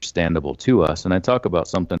things understandable to us. And I talk about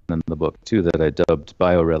something in the book too that I dubbed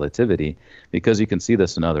biorelativity, because you can see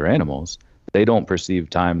this in other animals. They don't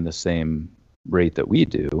perceive time the same rate that we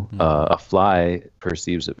do. A fly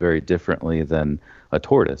perceives it very differently than a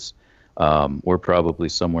tortoise. We're probably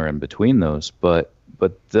somewhere in between those, but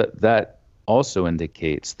that also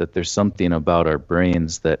indicates that there's something about our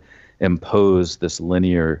brains that impose this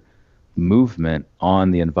linear movement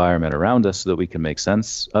on the environment around us, so that we can make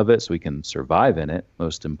sense of it, so we can survive in it,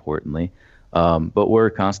 most importantly. But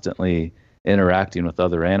we're constantly interacting with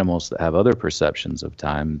other animals that have other perceptions of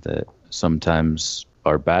time that sometimes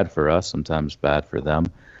are bad for us, sometimes bad for them.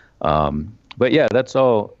 But yeah, that's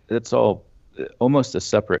all almost a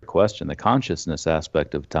separate question, the consciousness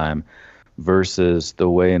aspect of time versus the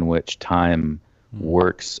way in which time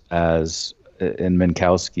works as in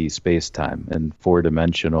Minkowski space-time and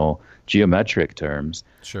 4-dimensional geometric terms.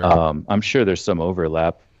 Sure. I'm sure there's some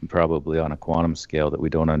overlap probably on a quantum scale that we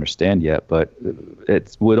don't understand yet, but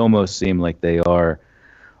it would almost seem like they are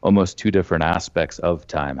almost two different aspects of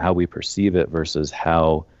time, how we perceive it versus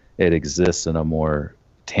how it exists in a more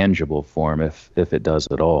tangible form, if it does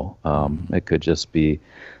at all. It could just be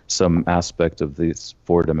some aspect of this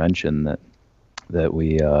 4-dimension that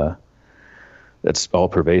we that's all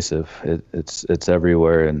pervasive. It's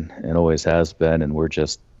everywhere and always has been, and we're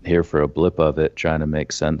just here for a blip of it, trying to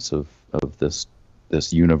make sense of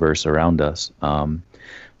this universe around us.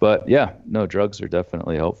 But yeah, no, drugs are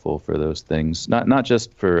definitely helpful for those things. Not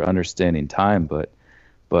just for understanding time, but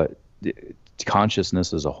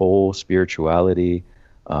consciousness as a whole, spirituality.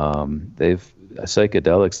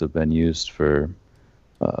 Psychedelics have been used for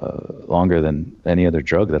longer than any other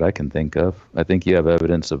drug that I can think of. I think you have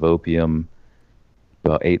evidence of opium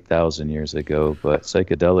about 8,000 years ago, but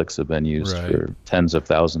psychedelics have been used Right. for tens of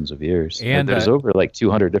thousands of years. And there's over like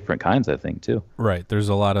 200 different kinds, I think, too. Right. There's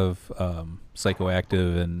a lot of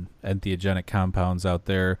psychoactive and entheogenic compounds out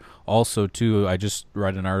there. Also, too, I just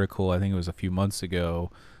read an article, I think it was a few months ago,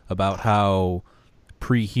 about how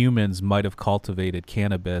pre-humans might have cultivated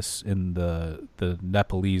cannabis in the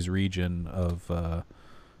Nepalese region of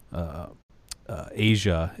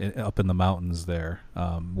Asia, up in the mountains there,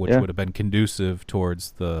 which would have been conducive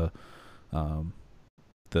towards the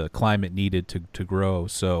climate needed to grow.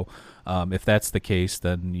 So if that's the case,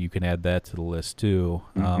 then you can add that to the list too.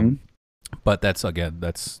 But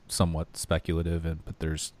that's somewhat speculative, but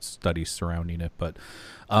there's studies surrounding it. But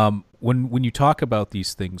when you talk about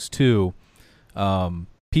these things too,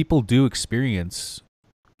 people do experience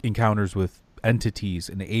encounters with entities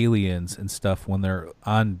and aliens and stuff when they're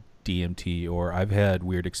on DMT, or I've had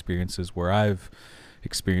weird experiences where I've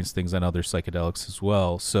experienced things on other psychedelics as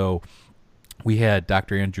well. So we had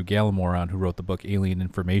Dr. Andrew Gallimore on, who wrote the book Alien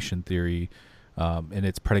Information Theory, and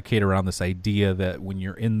it's predicated around this idea that when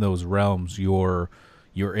you're in those realms, you're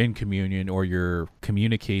in communion, or you're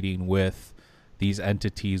communicating with these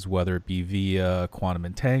entities, whether it be via quantum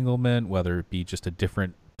entanglement, whether it be just a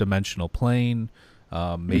different dimensional plane,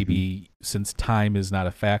 maybe since time is not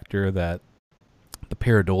a factor, that the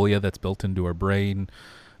pareidolia that's built into our brain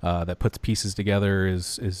that puts pieces together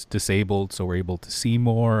is disabled, so we're able to see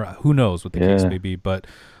more. Who knows what the case may be, but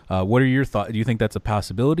what are your thoughts? Do you think that's a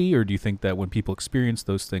possibility, or do you think that when people experience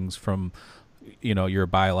those things from, you're a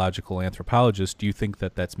biological anthropologist, do you think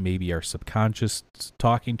that that's maybe our subconscious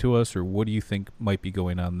talking to us, or what do you think might be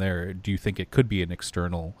going on there? Do you think it could be an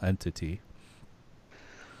external entity?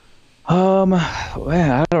 Well,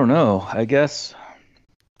 I don't know. I guess.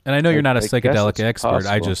 And I know you're not a psychedelic expert.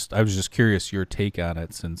 Possible. I was just curious your take on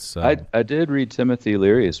it, since I did read Timothy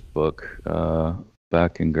Leary's book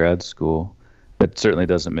back in grad school. It certainly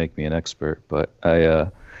doesn't make me an expert, but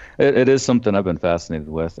it is something I've been fascinated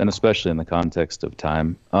with, and especially in the context of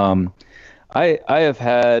time. I have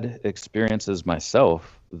had experiences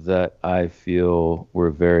myself that I feel were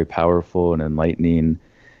very powerful and enlightening,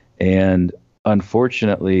 and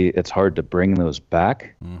unfortunately, it's hard to bring those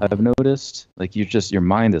back. I've noticed, like, your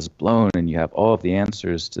mind is blown and you have all of the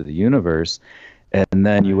answers to the universe, and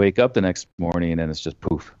then you wake up the next morning and it's just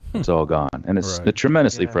poof, it's all gone. And it's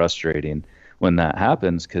tremendously frustrating when that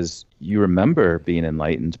happens, because you remember being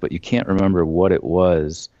enlightened, but you can't remember what it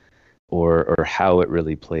was or how it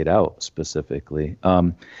really played out specifically.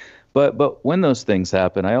 But when those things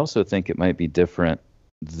happen, I also think it might be different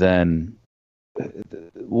than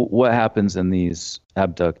what happens in these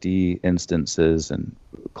abductee instances and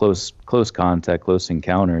close contact, close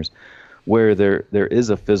encounters, where there is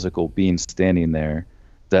a physical being standing there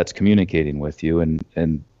that's communicating with you.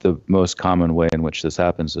 And the most common way in which this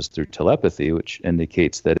happens is through telepathy, which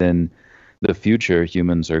indicates that in the future,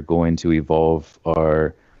 humans are going to evolve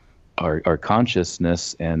our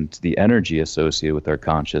consciousness and the energy associated with our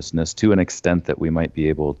consciousness to an extent that we might be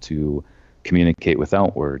able to communicate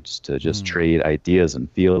without words, to just trade ideas and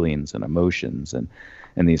feelings and emotions and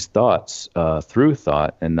these thoughts through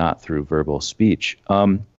thought and not through verbal speech.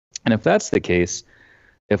 And if that's the case,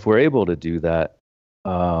 if we're able to do that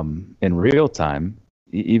in real time,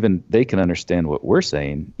 even they can understand what we're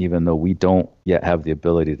saying, even though we don't yet have the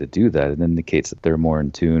ability to do that. It indicates that they're more in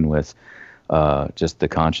tune with just the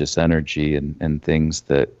conscious energy and things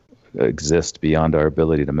that exist beyond our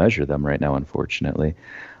ability to measure them right now, unfortunately.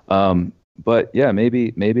 But yeah,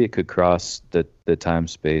 maybe it could cross the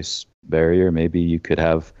time-space barrier. Maybe you could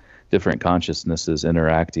have different consciousnesses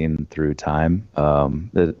interacting through time.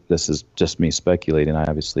 This is just me speculating. I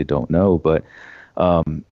obviously don't know, but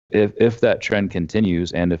if that trend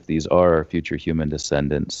continues, and if these are our future human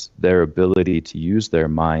descendants, their ability to use their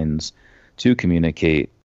minds to communicate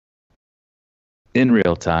in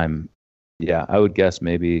real time, yeah, I would guess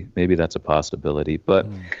maybe that's a possibility. But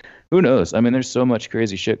who knows? I mean, there's so much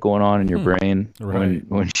crazy shit going on in your brain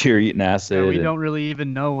when you're eating acid. Yeah, we don't really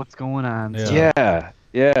even know what's going on. Yeah.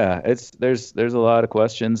 There's a lot of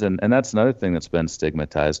questions, and that's another thing that's been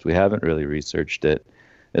stigmatized. We haven't really researched it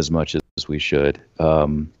as much as we should.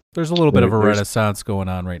 There's a little bit of a renaissance going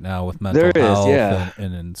on right now with mental health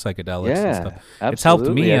and psychedelics and stuff. Absolutely. It's helped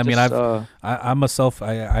me. I mean,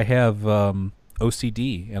 I have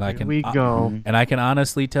OCD, and I can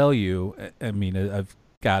honestly tell you, I mean, I've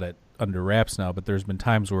got it under wraps now, but there's been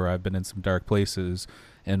times where I've been in some dark places,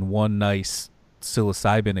 and one nice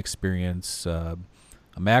psilocybin experience, a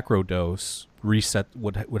macro dose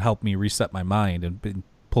would help me reset my mind and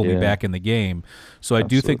pull me back in the game. So I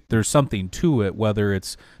do think there's something to it, whether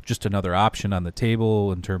it's just another option on the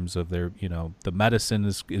table in terms of their, the medicine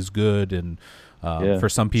is good, and for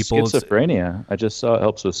some people, schizophrenia. I just saw it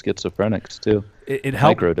helps with schizophrenics too. It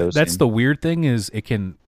helps. Microdosing. That's the weird thing, is it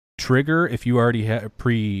can trigger if you already have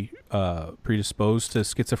predisposed to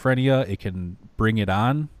schizophrenia. It can bring it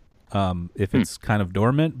on if it's kind of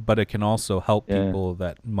dormant, but it can also help people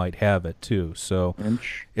that might have it too. So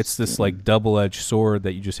it's this like double-edged sword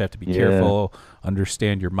that you just have to be careful,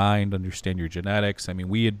 understand your mind, understand your genetics. I mean,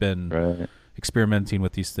 we had been experimenting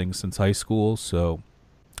with these things since high school, so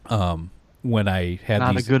when I had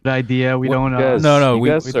not a good idea. We don't. You guys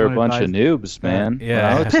are a bunch of noobs, man.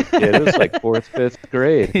 Yeah, when I was a kid, it was like 4th, 5th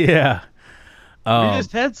grade. Yeah. We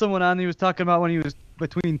just had someone on. He was talking about when he was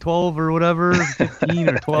between 12 or whatever, 15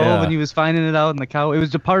 or 12, and he was finding it out in the cow. It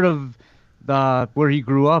was a part of where he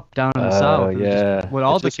grew up down in the south. Yeah, what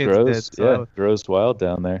all the kids did. So. It grows wild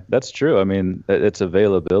down there. That's true. I mean, its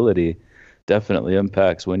availability definitely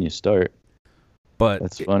impacts when you start. But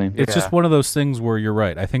that's funny. It's just one of those things where you're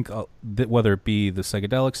right. I think that whether it be the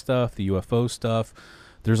psychedelic stuff, the UFO stuff,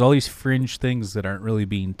 there's all these fringe things that aren't really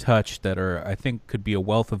being touched that I think could be a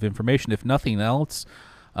wealth of information. If nothing else,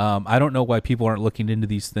 I don't know why people aren't looking into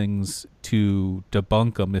these things to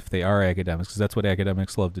debunk them if they are academics, because that's what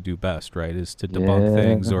academics love to do best, right? Is to debunk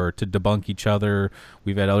things or to debunk each other.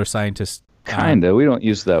 We've had other scientists. Kinda. We don't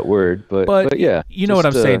use that word, but yeah. You know what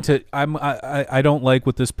I'm saying? I don't like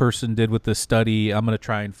what this person did with this study. I'm going to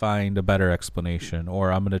try and find a better explanation,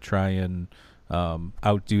 or I'm going to try and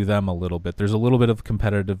outdo them a little bit. There's a little bit of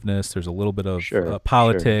competitiveness. There's a little bit of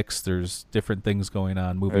politics. There's different things going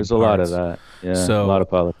on. There's a lot of that. Yeah, a lot of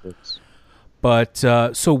politics. But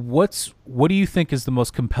so what do you think is the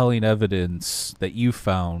most compelling evidence that you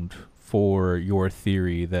found for your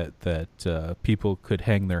theory that people could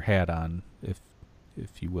hang their hat on,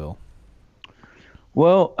 if you will?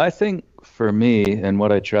 Well, I think for me, and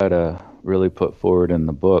what I try to really put forward in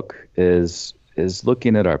the book is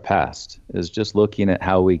looking at our past, is just looking at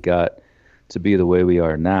how we got to be the way we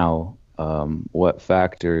are now, what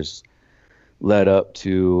factors led up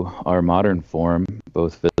to our modern form,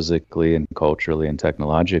 both physically and culturally and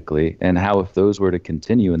technologically, and how if those were to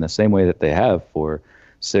continue in the same way that they have for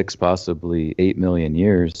 6, possibly 8 million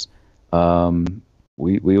years,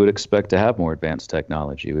 we would expect to have more advanced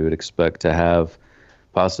technology. We would expect to have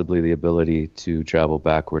possibly the ability to travel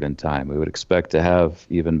backward in time. We would expect to have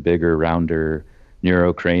even bigger, rounder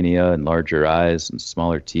neurocrania and larger eyes and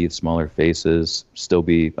smaller teeth, smaller faces, still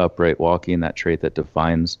be upright walking, that trait that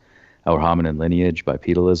defines our hominin lineage,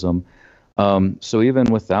 bipedalism. So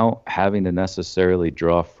even without having to necessarily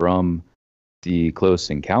draw from the close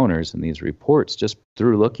encounters in these reports, just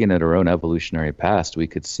through looking at our own evolutionary past, we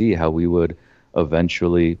could see how we would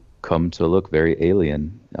eventually come to look very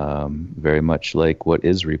alien, very much like what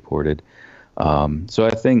is reported. So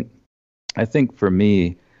I think for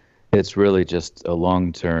me, it's really just a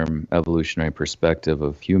long-term evolutionary perspective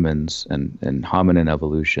of humans and hominin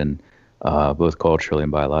evolution, both culturally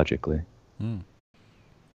and biologically. No,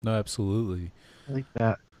 absolutely. I like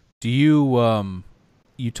that. Do you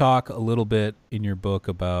you talk a little bit in your book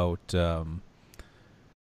about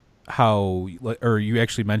how, or you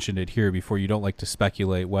actually mentioned it here before, you don't like to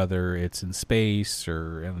speculate whether it's in space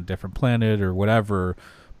or in a different planet or whatever,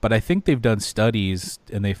 but I think they've done studies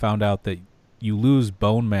and they found out that you lose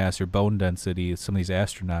bone mass or bone density, some of these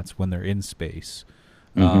astronauts, when they're in space.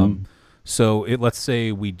 So let's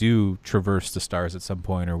say we do traverse the stars at some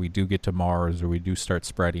point, or we do get to Mars, or we do start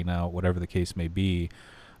spreading out, whatever the case may be.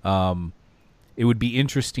 It would be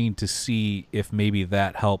interesting to see if maybe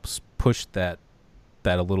that helps push that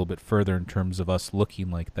a little bit further in terms of us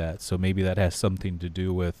looking like that. So maybe that has something to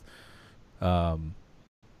do with, I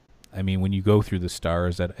mean, when you go through the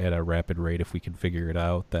stars at a rapid rate, if we can figure it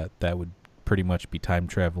out, that would pretty much be time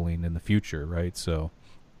traveling in the future, right? So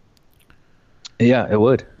yeah, it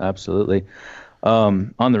would, absolutely.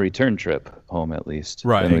 On the return trip home, at least,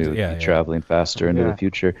 right? Then we would be traveling faster into the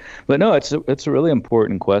future. But no, it's a really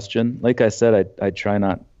important question. Like I said, I try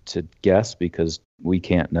not to guess, because we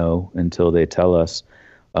can't know until they tell us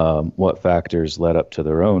what factors led up to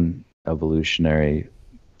their own evolutionary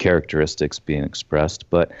characteristics being expressed.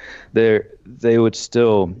 But they would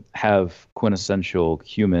still have quintessential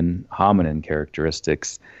human hominin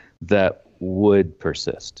characteristics that would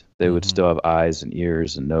persist. They would still have eyes and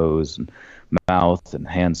ears and nose and mouth and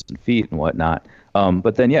hands and feet and whatnot.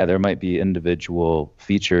 But then, there might be individual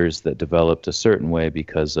features that developed a certain way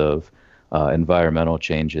because of environmental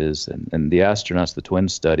changes. And the astronauts, the twin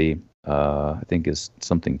study, I think is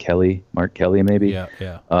something Kelly, Mark Kelly, maybe.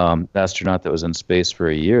 Yeah. Astronaut that was in space for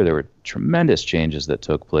a year. There were tremendous changes that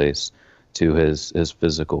took place to his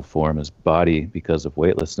physical form, his body, because of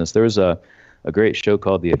weightlessness. There was a great show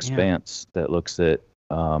called The Expanse that looks at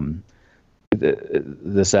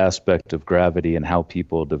this aspect of gravity and how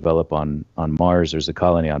people develop on Mars. There's a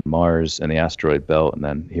colony on Mars and the asteroid belt, and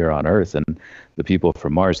then here on Earth, and the people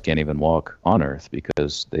from Mars can't even walk on Earth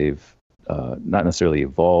because they've not necessarily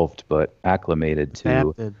evolved, but acclimated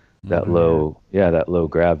to that low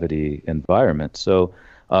gravity environment. So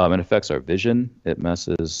it affects our vision. It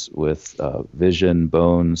messes with vision,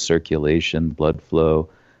 bones, circulation, blood flow.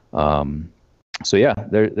 So yeah,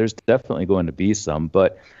 there's definitely going to be some,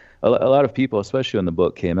 but a lot of people, especially when the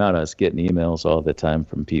book came out, I was getting emails all the time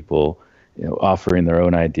from people, offering their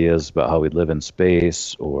own ideas about how we'd live in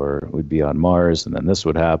space or we'd be on Mars, and then this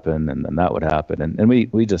would happen, and then that would happen, and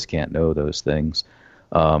we just can't know those things.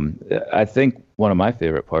 I think one of my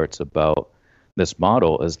favorite parts about this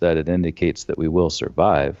model is that it indicates that we will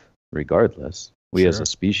survive regardless. We as a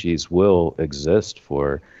species will exist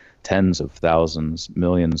for tens of thousands,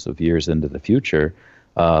 millions of years into the future.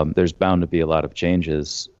 There's bound to be a lot of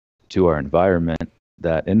changes to our environment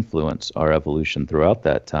that influence our evolution throughout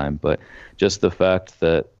that time. But just the fact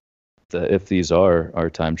that if these are our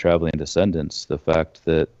time traveling descendants, the fact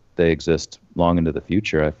that they exist long into the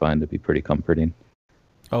future, I find to be pretty comforting.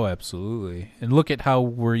 Oh, absolutely. And look at how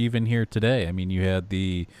we're even here today. I mean, you had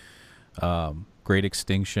the great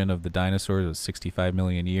extinction of the dinosaurs of 65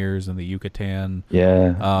 million years in the Yucatan.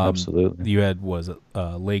 Yeah, absolutely. You had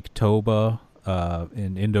Lake Toba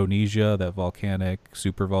in Indonesia, that volcanic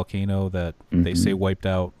super volcano that they say wiped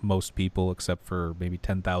out most people except for maybe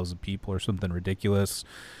 10,000 people or something ridiculous.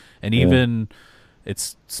 And even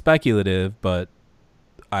it's speculative, but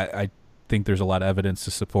I think there's a lot of evidence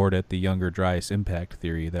to support it, the Younger Dryas impact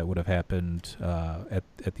theory that would have happened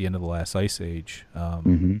at the end of the last ice age.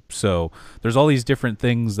 So there's all these different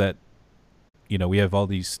things that, we have all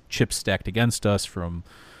these chips stacked against us from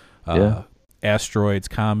asteroids,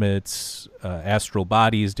 comets, astral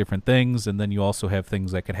bodies, different things, and then you also have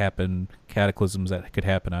things that could happen, cataclysms that could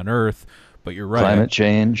happen on Earth. But you're right, climate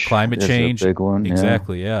change is a big one.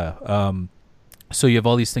 Exactly, so you have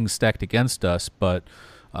all these things stacked against us, but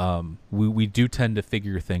we do tend to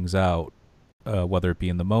figure things out, whether it be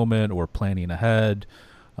in the moment or planning ahead.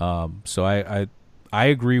 So I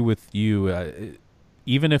agree with you.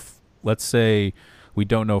 Even if, let's say, we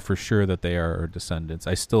don't know for sure that they are our descendants,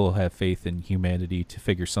 I still have faith in humanity to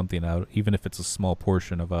figure something out, even if it's a small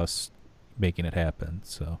portion of us making it happen.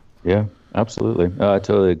 So yeah, absolutely. I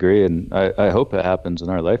totally agree. And I hope it happens in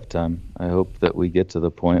our lifetime. I hope that we get to the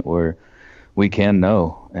point where we can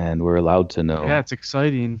know and we're allowed to know. Yeah, it's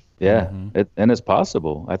exciting. Yeah, and it's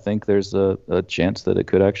possible. I think there's a chance that it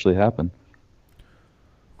could actually happen.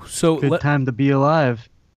 So good time to be alive.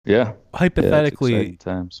 Yeah. Hypothetically,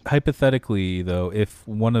 times. Hypothetically, though, if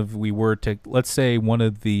let's say one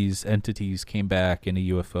of these entities came back in a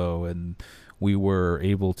UFO and we were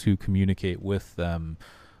able to communicate with them,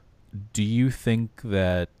 do you think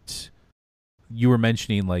that, you were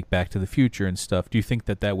mentioning like Back to the Future and stuff, do you think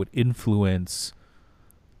that would influence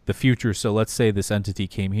the future? So let's say this entity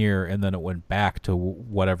came here and then it went back to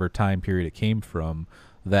whatever time period it came from,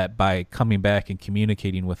 that by coming back and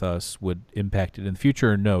communicating with us would impact it in the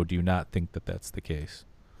future, or no, do you not think that that's the case?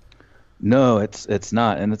 No, it's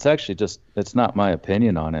not. And it's actually it's not my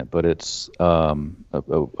opinion on it, but it's a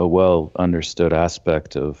well understood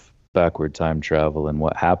aspect of backward time travel and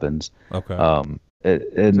what happens. Okay.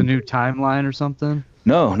 It's a new timeline or something?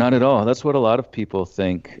 No, not at all. That's what a lot of people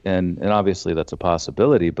think, and obviously that's a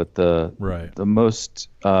possibility, but the most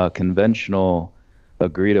conventional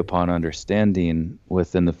agreed upon understanding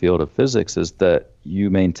within the field of physics is that you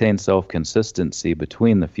maintain self-consistency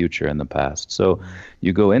between the future and the past. So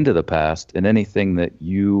you go into the past, and anything that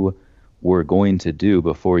you were going to do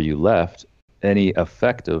before you left, any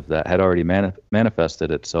effect of that had already manifested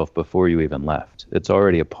itself before you even left. It's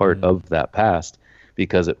already a part of that past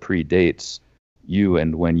because it predates you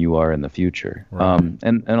and when you are in the future.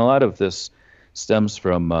 And a lot of this stems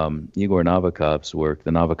from Igor Novikov's work,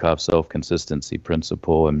 the Novikov self-consistency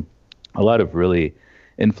principle, and a lot of really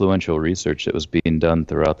influential research that was being done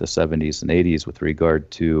throughout the 70s and 80s with regard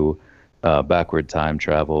to backward time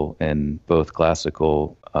travel in both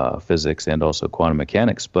classical physics and also quantum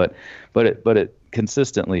mechanics. But it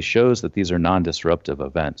consistently shows that these are non-disruptive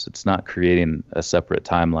events. It's not creating a separate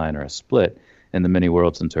timeline or a split in the many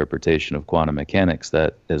worlds interpretation of quantum mechanics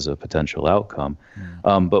that is a potential outcome.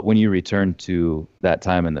 But when you return to that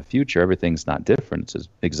time in the future, everything's not different. It's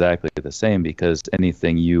exactly the same, because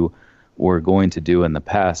anything you were going to do in the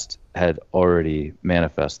past had already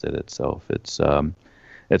manifested itself. It's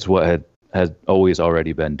what had always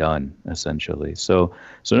already been done, essentially. So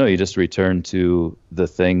no, you just return to the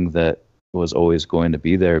thing that was always going to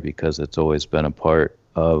be there because it's always been a part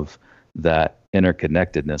of that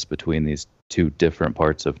interconnectedness between these two different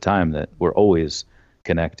parts of time that were always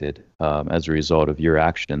connected as a result of your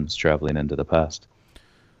actions traveling into the past.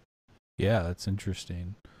 Yeah, that's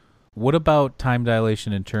interesting. What about time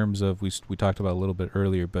dilation in terms of, we talked about a little bit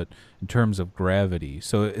earlier, but in terms of gravity?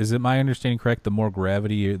 So is it my understanding correct, the more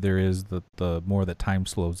gravity there is, the more that time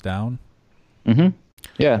slows down? Mm-hmm.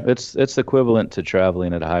 Yeah, it's equivalent to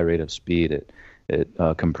traveling at a high rate of speed. It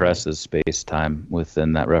compresses space-time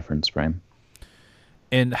within that reference frame.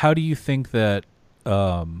 And how do you think that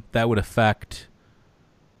that would affect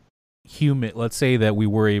human? Let's say that we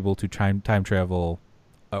were able to time travel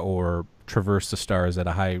or traverse the stars at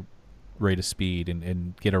a high rate of speed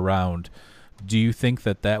and get around. Do you think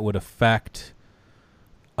that would affect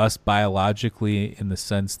us biologically in the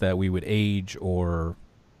sense that we would age or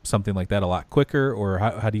something like that a lot quicker? Or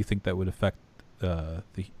how do you think that would affect a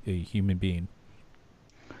human being?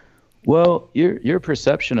 Well, your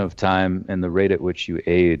perception of time and the rate at which you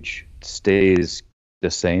age stays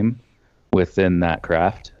the same within that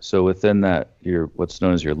craft. So within that, your what's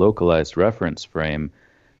known as your localized reference frame,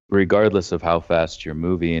 regardless of how fast you're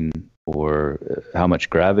moving or how much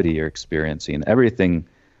gravity you're experiencing, everything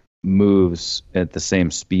moves at the same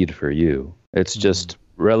speed for you. It's just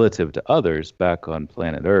relative to others back on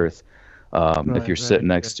planet Earth. If you're sitting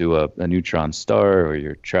next to a neutron star or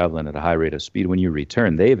you're traveling at a high rate of speed, when you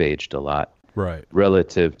return, they've aged a lot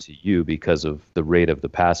relative to you because of the rate of the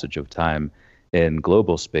passage of time in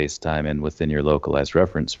global space-time and within your localized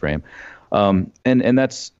reference frame. And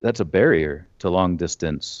that's a barrier to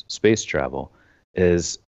long-distance space travel,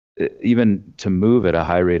 is even to move at a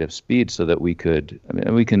high rate of speed so that we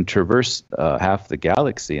can traverse half the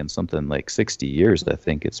galaxy in something like 60 years. I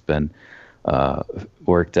think it's been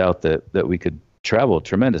worked out that we could travel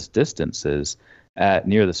tremendous distances at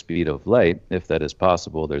near the speed of light. If that is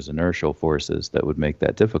possible, there's inertial forces that would make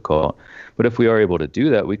that difficult. But if we are able to do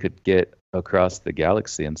that, we could get across the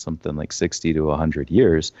galaxy in something like 60 to 100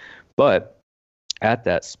 years. But at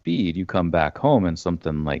that speed, you come back home and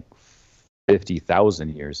something like 50,000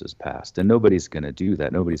 years has passed. And nobody's going to do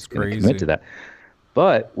that. Nobody's going to commit to that.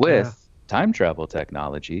 But with time travel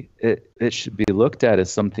technology, it should be looked at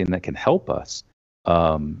as something that can help us,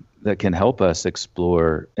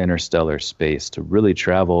 explore interstellar space, to really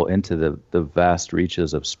travel into the vast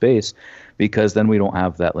reaches of space, because then we don't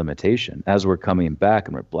have that limitation. As we're coming back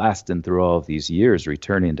and we're blasting through all of these years,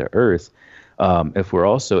 returning to Earth, if we're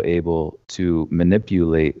also able to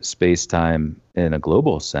manipulate space-time in a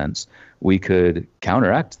global sense, we could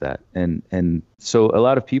counteract that. And so a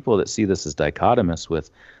lot of people that see this as dichotomous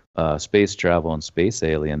with space travel and space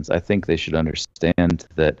aliens, I think they should understand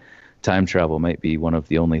that time travel might be one of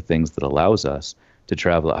the only things that allows us to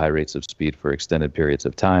travel at high rates of speed for extended periods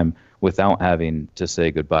of time without having to say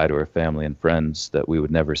goodbye to our family and friends that we would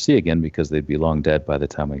never see again because they'd be long dead by the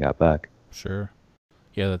time we got back. Sure.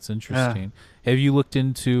 Yeah, that's interesting. Have you looked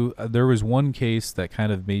into, there was one case that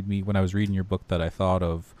kind of made me, when I was reading your book, that I thought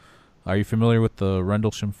of. Are you familiar with the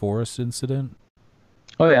Rendlesham Forest incident?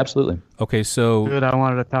 Oh, yeah, absolutely. Okay, so... Good, I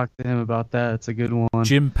wanted to talk to him about that. It's a good one.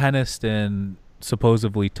 Jim Peniston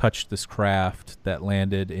supposedly touched this craft that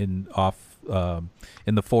landed in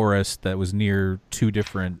the forest that was near two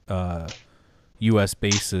different U.S.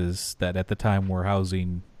 bases that at the time were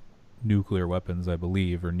housing nuclear weapons, I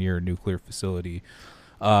believe, or near a nuclear facility.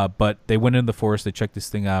 But they went into the forest, they checked this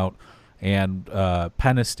thing out, and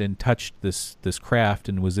Peniston touched this craft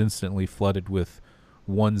and was instantly flooded with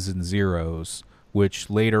ones and zeros, which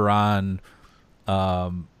later on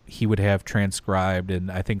he would have transcribed,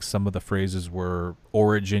 and I think some of the phrases were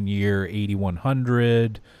origin year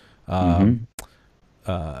 8100,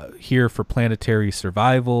 here for planetary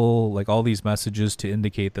survival, like all these messages to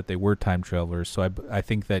indicate that they were time travelers. So I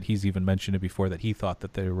think that he's even mentioned it before, that he thought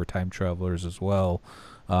that they were time travelers as well.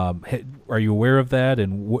 Are you aware of that?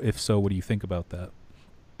 And if so, what do you think about that?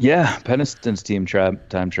 Yeah, Peniston's team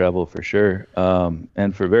time travel for sure,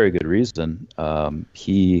 and for very good reason. I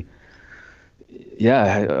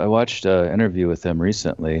watched an interview with him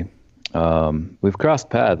recently. We've crossed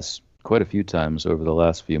paths quite a few times over the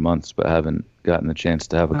last few months, but haven't gotten the chance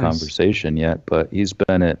to have a conversation yet. But he's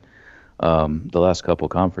been at the last couple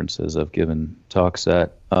conferences I've given talks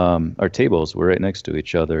at. Our tables were right next to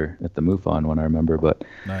each other at the MUFON one, I remember, but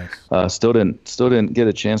still didn't get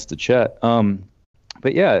a chance to chat.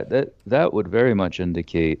 But yeah, that would very much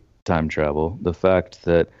indicate time travel. The fact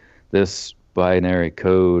that this binary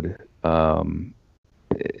code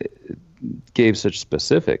gave such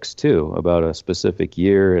specifics too about a specific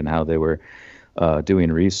year and how they were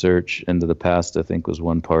doing research into the past. I think was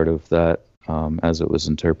one part of that, as it was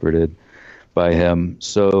interpreted by him.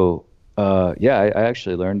 So I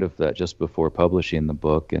actually learned of that just before publishing the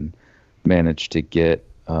book, and managed to get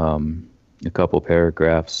a couple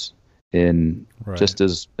paragraphs in, just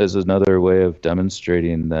as another way of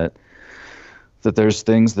demonstrating that there's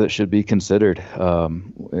things that should be considered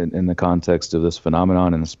in the context of this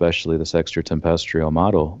phenomenon, and especially this extratempestrial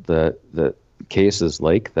model, that cases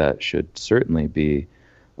like that should certainly be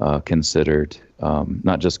considered,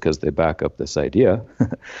 not just because they back up this idea,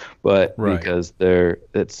 but because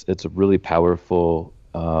it's a really powerful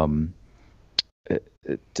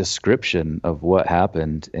description of what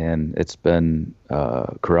happened, and it's been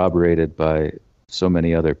corroborated by so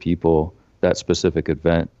many other people, that specific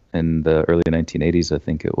event in the early 1980s, I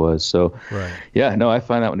think it was. So, I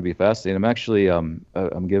find that one to be fascinating. I'm actually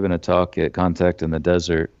I'm giving a talk at Contact in the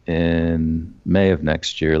Desert in May of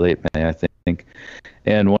next year, late May, I think.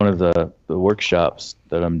 And one of the workshops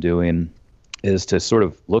that I'm doing is to sort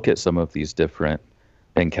of look at some of these different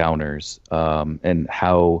encounters and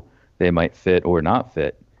how they might fit or not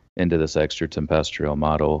fit into this extratempestrial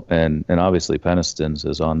model. And obviously Peniston's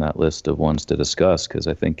is on that list of ones to discuss, because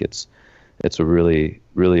I think it's a really,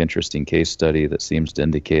 really interesting case study that seems to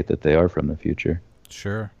indicate that they are from the future.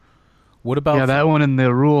 Sure. What about that one in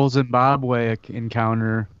the rural Zimbabwe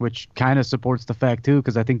encounter, which kind of supports the fact too,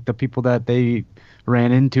 because I think the people that they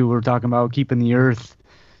ran into were talking about keeping the earth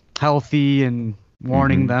healthy and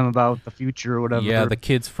warning them about the future or whatever. Yeah, the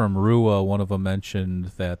kids from Rua, one of them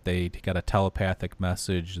mentioned that they got a telepathic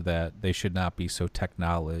message that they should not be so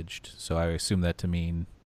technologed. So I assume that to mean,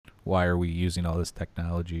 why are we using all this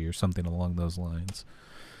technology, or something along those lines.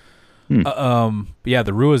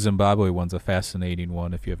 The Rua Zimbabwe one's a fascinating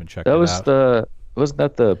one if you haven't checked it out. Wasn't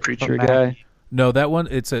that the preacher guy? No, that one,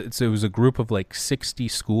 it was a group of like 60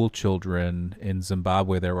 school children in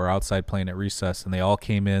Zimbabwe that were outside playing at recess, and they all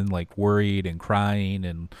came in like worried and crying,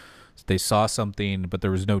 and they saw something, but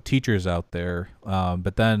there was no teachers out there.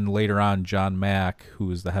 But then later on, John Mack, who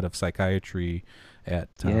was the head of psychiatry at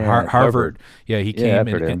Harvard. He came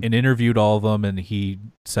and interviewed all of them, and he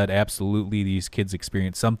said absolutely these kids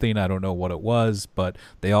experienced something. I don't know what it was, but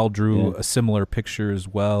they all drew a similar picture as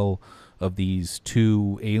well of these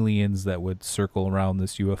two aliens that would circle around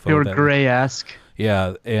this UFO. They were gray-esque.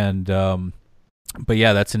 Yeah, and but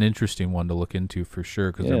yeah, that's an interesting one to look into for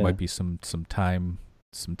sure, because there might be some time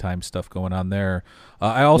stuff going on there.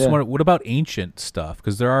 I also wonder, what about ancient stuff?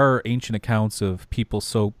 Because there are ancient accounts of people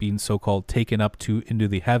being so-called taken up into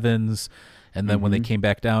the heavens, and then when they came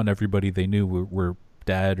back down, everybody they knew were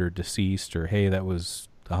dead or deceased, or hey, that was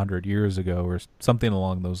 100 years ago, or something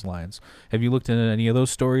along those lines. Have you looked into any of those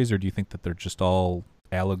stories, or do you think that they're just all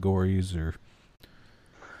allegories? Or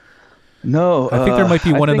no, I think there might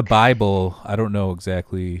be one in the Bible. I don't know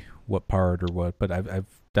exactly what part or what, but I've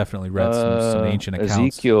definitely read some ancient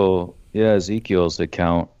accounts. Ezekiel's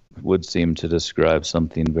account would seem to describe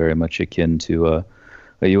something very much akin to a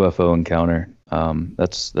UFO encounter.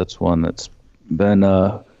 That's one that's been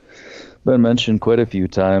mentioned quite a few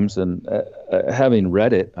times, and having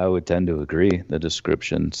read it, I would tend to agree. The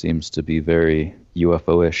description seems to be very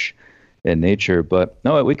UFO-ish in nature, but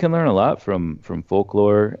no, we can learn a lot from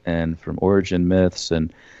folklore and from origin myths,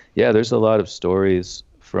 and there's a lot of stories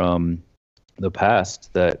from the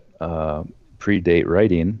past that predate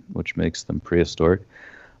writing, which makes them prehistoric,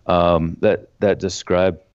 that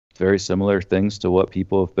describe very similar things to what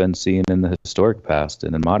people have been seeing in the historic past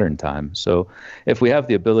and in modern time. So if we have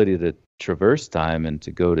the ability to traverse time and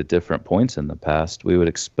to go to different points in the past, we would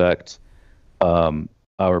expect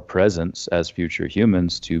our presence as future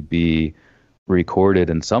humans to be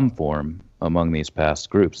recorded in some form among these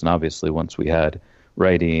past groups. And obviously, once we had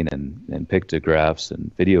writing and pictographs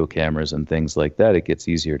and video cameras and things like that, it gets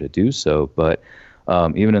easier to do so. But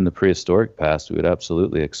even in the prehistoric past, we would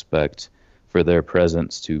absolutely expect for their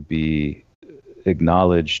presence to be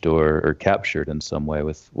acknowledged or captured in some way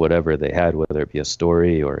with whatever they had, whether it be a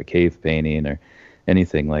story or a cave painting or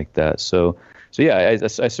anything like that. So I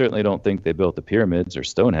certainly don't think they built the pyramids or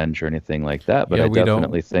Stonehenge or anything like that, but I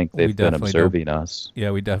definitely think they've been observing us.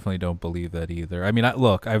 Yeah, we definitely don't believe that either. I mean,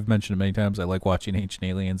 I've mentioned it many times, I like watching Ancient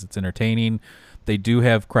Aliens. It's entertaining. They do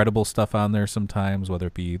have credible stuff on there sometimes, whether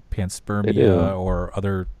it be panspermia or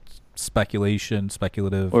other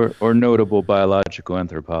speculative or notable biological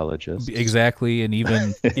anthropologists. Exactly, and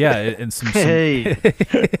even and some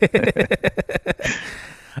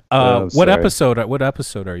what episode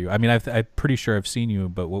are you? I mean, I'm pretty sure I've seen you,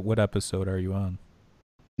 but what episode are you on?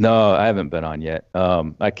 No, I haven't been on yet.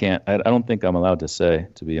 I can't. I don't think I'm allowed to say,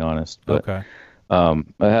 to be honest. But Okay.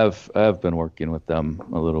 I have been working with them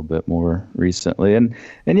a little bit more recently, and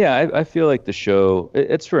yeah, I feel like the show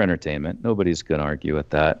it's for entertainment. Nobody's gonna argue with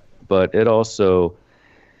that, but it also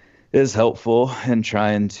is helpful in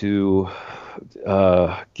trying to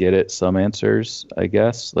get at some answers, I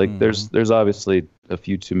guess. Like there's obviously a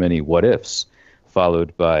few too many what ifs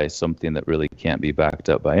followed by something that really can't be backed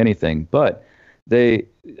up by anything. But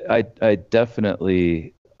I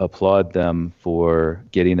definitely applaud them for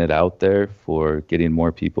getting it out there, for getting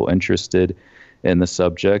more people interested in the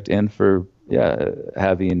subject, and for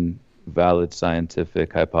having valid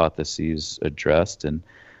scientific hypotheses addressed and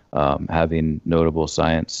having notable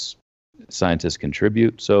scientists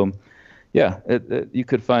contribute. So yeah, you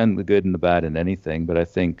could find the good and the bad in anything, but I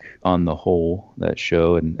think on the whole, that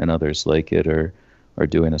show and others like it are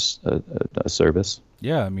doing a service.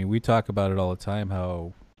 Yeah, I mean, we talk about it all the time.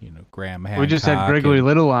 How Graham Hancock. We just had Gregory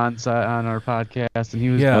Little on our podcast, and he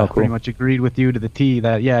was pretty much agreed with you to the T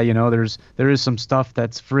that there is some stuff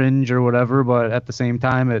that's fringe or whatever, but at the same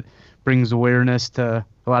time it brings awareness to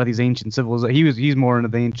a lot of these ancient civilizations. He's more into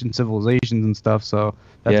the ancient civilizations and stuff, so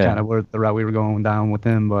that's kind of where the route we were going down with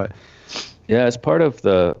him. But yeah, as part of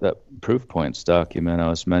that Proof Points document I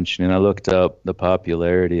was mentioning, I looked up the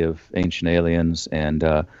popularity of Ancient Aliens and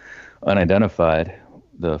Unidentified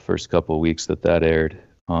the first couple of weeks that aired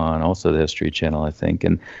on also the History Channel, I think,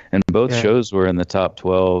 and both shows were in the top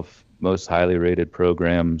 12 most highly rated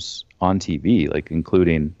programs on TV, like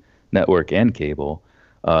including network and cable.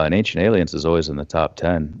 And Ancient Aliens is always in the top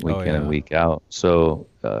 10 week in and week out. So,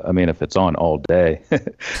 I mean, if it's on all day,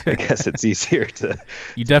 I guess it's easier to.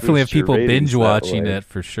 You definitely have people binge watching it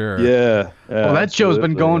for sure. Yeah. Well, that show's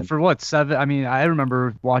been going for what, 7? I mean, I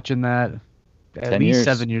remember watching that at least years.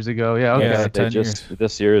 7 years ago. Yeah. Okay. Yeah, 10 years.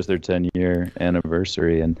 This year is their 10-year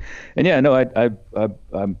anniversary, and yeah, no,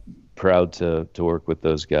 I'm proud to work with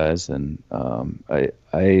those guys, and I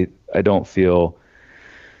don't feel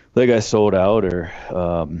like I sold out or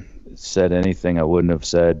said anything I wouldn't have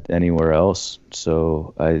said anywhere else.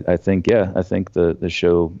 So I think the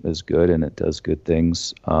show is good and it does good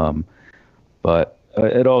things. But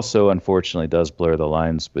it also unfortunately does blur the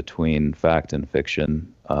lines between fact and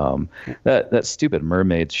fiction. That stupid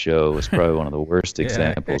mermaid show was probably one of the worst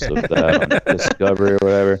examples of that on Discovery or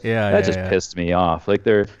whatever. That just pissed me off. Like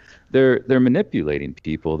they're manipulating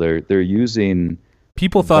people. They're using.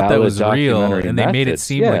 People thought that was real, and they made it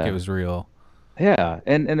seem like it was real. Yeah,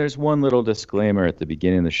 and there's one little disclaimer at the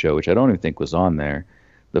beginning of the show, which I don't even think was on there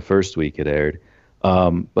the first week it aired.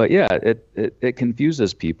 But yeah, it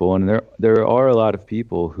confuses people, and there are a lot of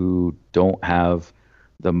people who don't have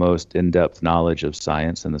the most in-depth knowledge of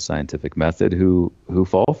science and the scientific method who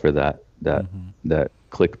fall for that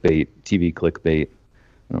clickbait, TV clickbait.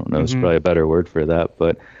 I don't know, it's probably a better word for that,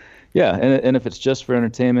 but yeah, and if it's just for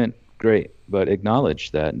entertainment, great, but acknowledge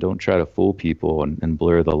that and don't try to fool people and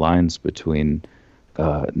blur the lines between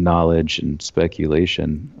knowledge and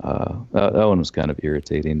speculation. That one was kind of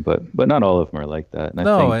irritating, but not all of them are like that.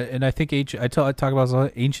 And I think I talk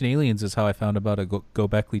about Ancient Aliens is how I found about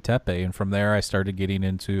Göbekli Tepe, and from there I started getting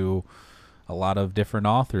into a lot of different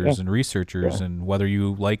authors and researchers, and whether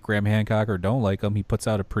you like Graham Hancock or don't like him, he puts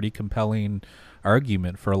out a pretty compelling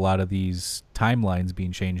argument for a lot of these timelines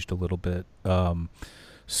being changed a little bit.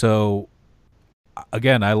 So,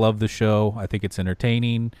 again, I love the show. I think it's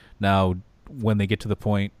entertaining. Now, when they get to the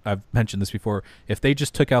point, I've mentioned this before, if they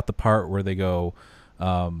just took out the part where they go,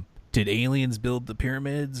 did aliens build the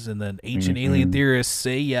pyramids? And then ancient alien theorists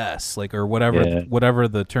say yes, like, or whatever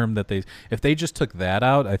the term that if they just took that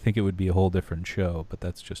out, I think it would be a whole different show, but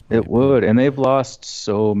that's just my opinion. Would. And they've lost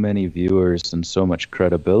so many viewers and so much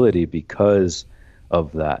credibility because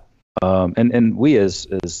of that. And we as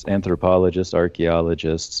anthropologists,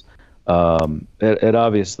 archaeologists, it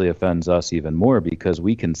obviously offends us even more because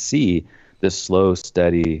we can see this slow,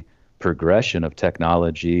 steady progression of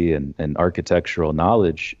technology and architectural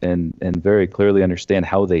knowledge and very clearly understand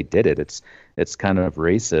how they did it. It's kind of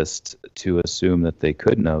racist to assume that they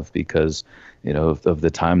couldn't have because, of the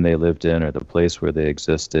time they lived in or the place where they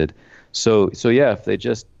existed. So yeah, if they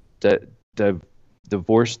just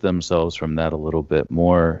divorced themselves from that a little bit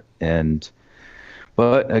more.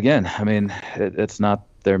 But again, I mean, it's not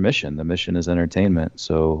their mission. The mission is entertainment.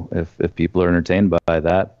 So if people are entertained by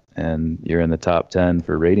that and you're in the top 10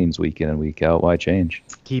 for ratings week in and week out, why change?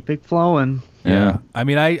 Keep it flowing. Yeah. I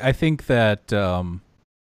mean, I think that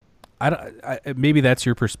maybe that's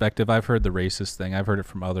your perspective. I've heard the racist thing. I've heard it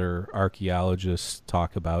from other archaeologists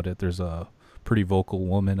talk about it. There's a pretty vocal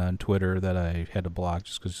woman on Twitter that I had to block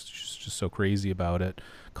just because she's just so crazy about it,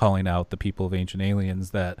 calling out the people of Ancient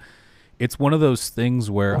Aliens. That it's one of those things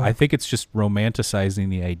where I think it's just romanticizing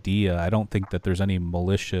the idea. I don't think that there's any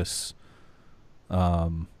malicious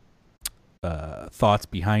thoughts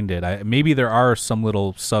behind it. Maybe there are some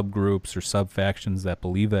little subgroups or sub-factions that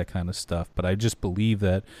believe that kind of stuff, but I just believe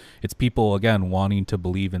that it's people, again, wanting to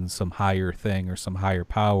believe in some higher thing or some higher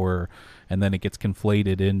power, and then it gets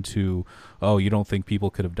conflated into, oh, you don't think people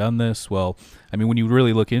could have done this? Well, I mean, when you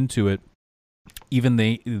really look into it, even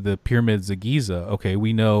the pyramids of Giza, okay,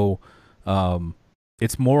 we know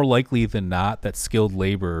it's more likely than not that skilled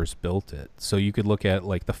laborers built it. So you could look at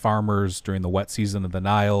like the farmers during the wet season of the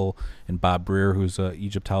Nile, and Bob Breer, who's an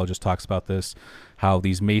Egyptologist, talks about this, how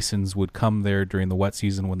these masons would come there during the wet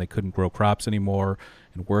season when they couldn't grow crops anymore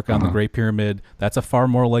and work on the Great Pyramid. That's a far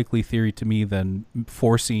more likely theory to me than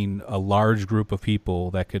forcing a large group of people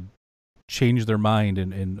that could change their mind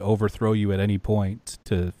and overthrow you at any point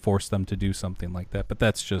to force them to do something like that. But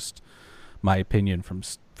that's just my opinion from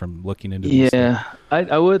looking into this. Yeah,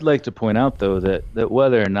 I would like to point out, though, that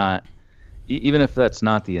whether or not, even if that's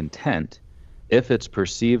not the intent, if it's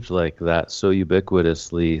perceived like that so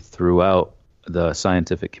ubiquitously throughout the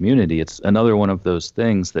scientific community, it's another one of those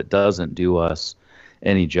things that doesn't do us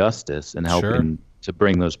any justice in helping to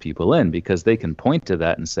bring those people in, because they can point to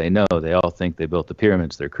that and say, no, they all think they built the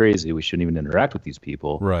pyramids, they're crazy, we shouldn't even interact with these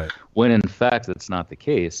people. Right. When in fact that's not the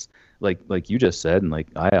case. Like you just said, and like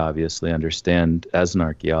I obviously understand as an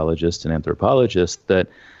archaeologist and anthropologist, that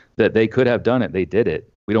they could have done it. They did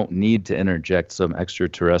it. We don't need to interject some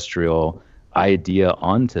extraterrestrial idea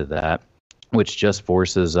onto that, which just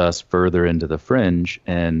forces us further into the fringe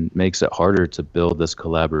and makes it harder to build this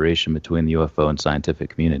collaboration between the UFO and scientific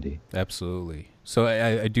community. Absolutely. So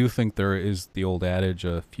I do think there is the old adage,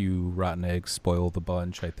 a few rotten eggs spoil the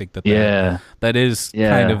bunch. I think that is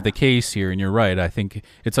kind of the case here, and you're right. I think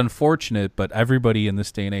it's unfortunate, but everybody in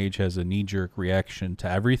this day and age has a knee-jerk reaction to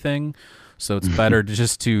everything. So it's better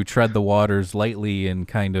to tread the waters lightly and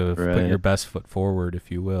kind of put your best foot forward, if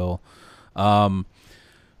you will.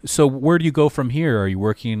 So where do you go from here? Are you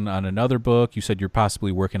working on another book? You said you're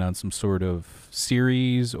possibly working on some sort of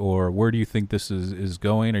series, or where do you think this is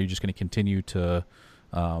going? Are you just going to continue to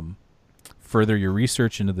further your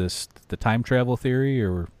research into the time travel theory,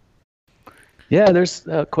 or? Yeah, there's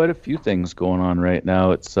quite a few things going on right now.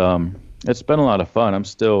 It's been a lot of fun. I'm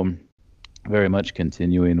still very much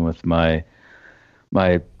continuing with my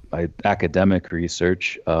academic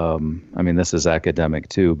research. I mean, this is academic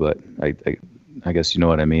too, but I guess you know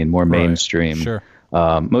what I mean, more mainstream. Sure.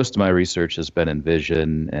 Most of my research has been in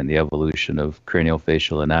vision and the evolution of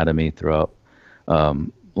craniofacial anatomy throughout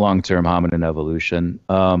long-term hominin evolution.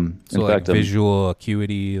 So in fact, visual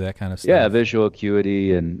acuity, that kind of stuff? Yeah, visual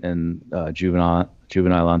acuity and juvenile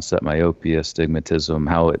onset myopia, astigmatism,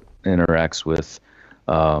 how it interacts with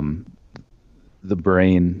the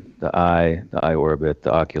brain, the eye orbit,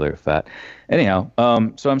 the ocular fat. Anyhow,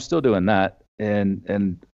 so I'm still doing that.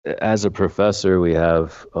 And as a professor, we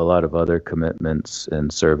have a lot of other commitments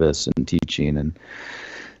and service and teaching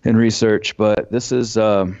and research. But this is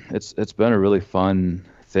it's been a really fun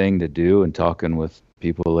thing to do, and talking with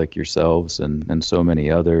people like yourselves and so many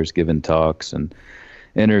others, giving talks and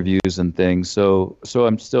interviews and things. So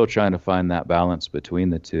I'm still trying to find that balance between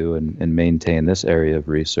the two and maintain this area of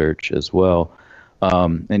research as well.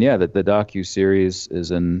 And yeah, the docu-series is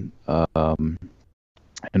in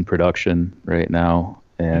production right now,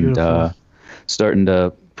 and starting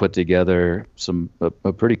to put together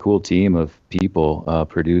a pretty cool team of people,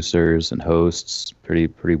 producers and hosts,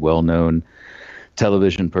 pretty well-known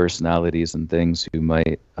television personalities and things who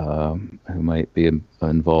might be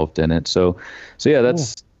involved in it. So yeah,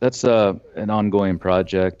 that's an ongoing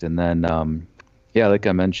project. And then yeah, like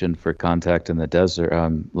I mentioned, for Contact in the Desert,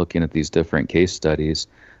 I'm looking at these different case studies.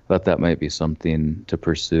 Thought that might be something to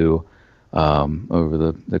pursue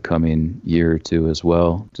over the coming year or two as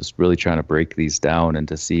well. Just really trying to break these down and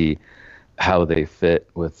to see how they fit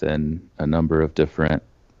within a number of different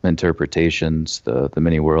interpretations, the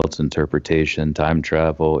many worlds interpretation, time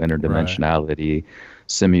travel, interdimensionality,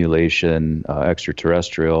 simulation,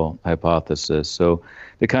 extraterrestrial hypothesis. So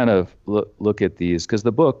to kind of look at these, because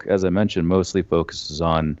the book, as I mentioned, mostly focuses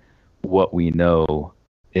on what we know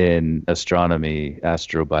in astronomy,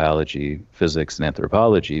 astrobiology, physics, and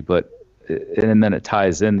anthropology, and then it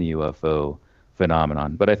ties in the UFO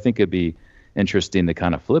phenomenon. But I think it'd be interesting to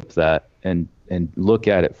kind of flip that and look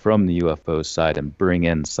at it from the UFO side and bring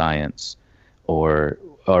in science or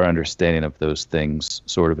our understanding of those things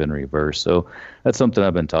sort of in reverse. So that's something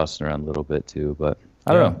I've been tossing around a little bit too. But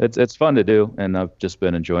I don't know. It's fun to do, and I've just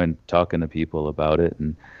been enjoying talking to people about it,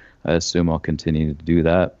 and I assume I'll continue to do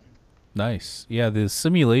that. Nice. Yeah, the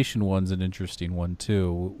simulation one's an interesting one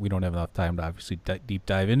too. We don't have enough time to obviously deep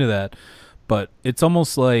dive into that, but it's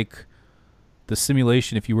almost like the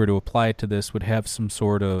simulation, if you were to apply it to this, would have some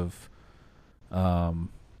sort of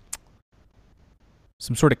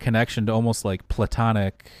connection to almost like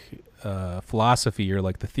Platonic philosophy, or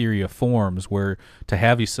like the theory of forms, where to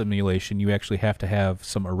have a simulation, you actually have to have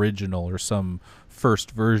some original or some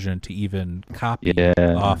first version to even copy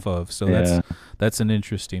off of. So that's an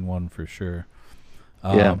interesting one for sure.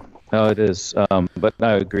 No, it is. But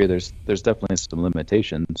I agree. There's definitely some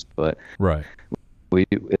limitations, but right. We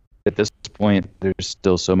at this point, there's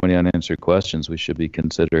still so many unanswered questions. We should be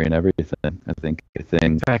considering everything. I think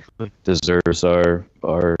exactly deserves our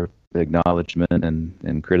acknowledgement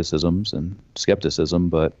and criticisms and skepticism,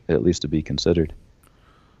 but at least to be considered.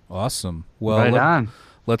 Awesome. Well,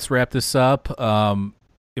 let's wrap this up.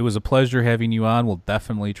 It was a pleasure having you on. We'll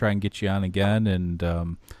definitely try and get you on again.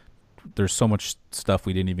 And there's so much stuff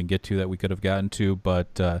we didn't even get to that we could have gotten to,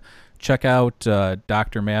 but check out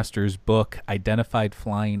Dr. Masters' book, Identified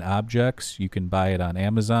Flying Objects. You can buy it on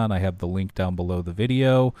Amazon. I have the link down below the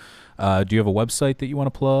video. Do you have a website that you want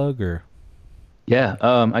to plug? Or? Yeah,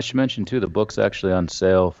 I should mention, too, the book's actually on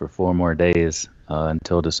sale for 4 more days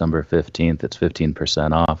until December 15th. It's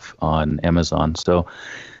 15% off on Amazon. So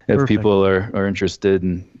if people are interested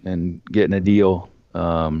in getting a deal,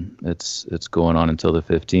 it's going on until the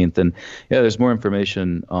 15th. And there's more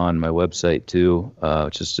information on my website too,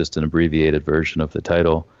 which is just an abbreviated version of the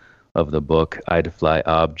title of the book,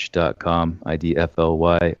 idflyobj.com,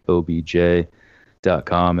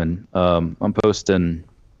 idflyobj.com. And I'm posting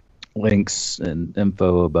links and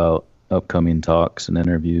info about upcoming talks and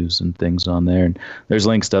interviews and things on there. And there's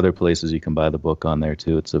links to other places you can buy the book on there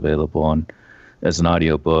too. It's available as an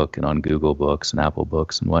audio book and on Google Books and Apple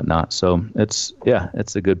Books and whatnot. So it's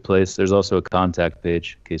a good place. There's also a contact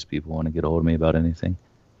page in case people want to get a hold of me about anything.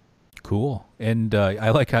 Cool. And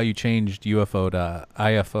I like how you changed UFO to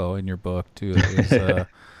IFO in your book too.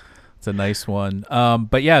 It's a nice one.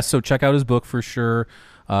 But yeah, so check out his book for sure.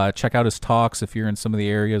 Check out his talks if you're in some of the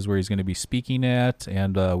areas where he's going to be speaking at.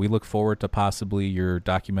 And we look forward to possibly your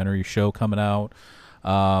documentary show coming out.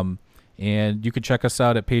 And you can check us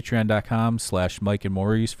out at patreon.com/Mike and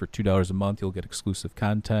Maurice for $2 a month. You'll get exclusive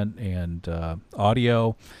content and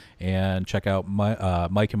audio. And check out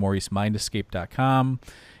Mike and Maurice mindescape.com.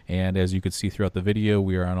 And as you could see throughout the video,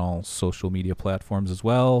 we are on all social media platforms as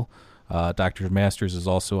well. Dr. Masters is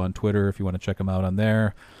also on Twitter if you want to check him out on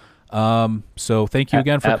there. So thank you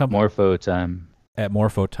again for coming. At Morpho Time. At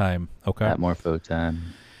Morpho Time. Okay. At Morpho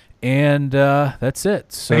Time. And that's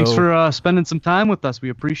it. So thanks for spending some time with us. We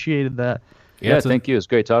appreciated that. Yeah, thank you. It's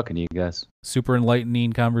great talking to you guys. Super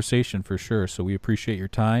enlightening conversation for sure. So we appreciate your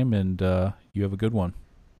time, and you have a good one.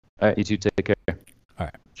 All right, you two take care. All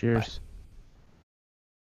right. Cheers. Bye.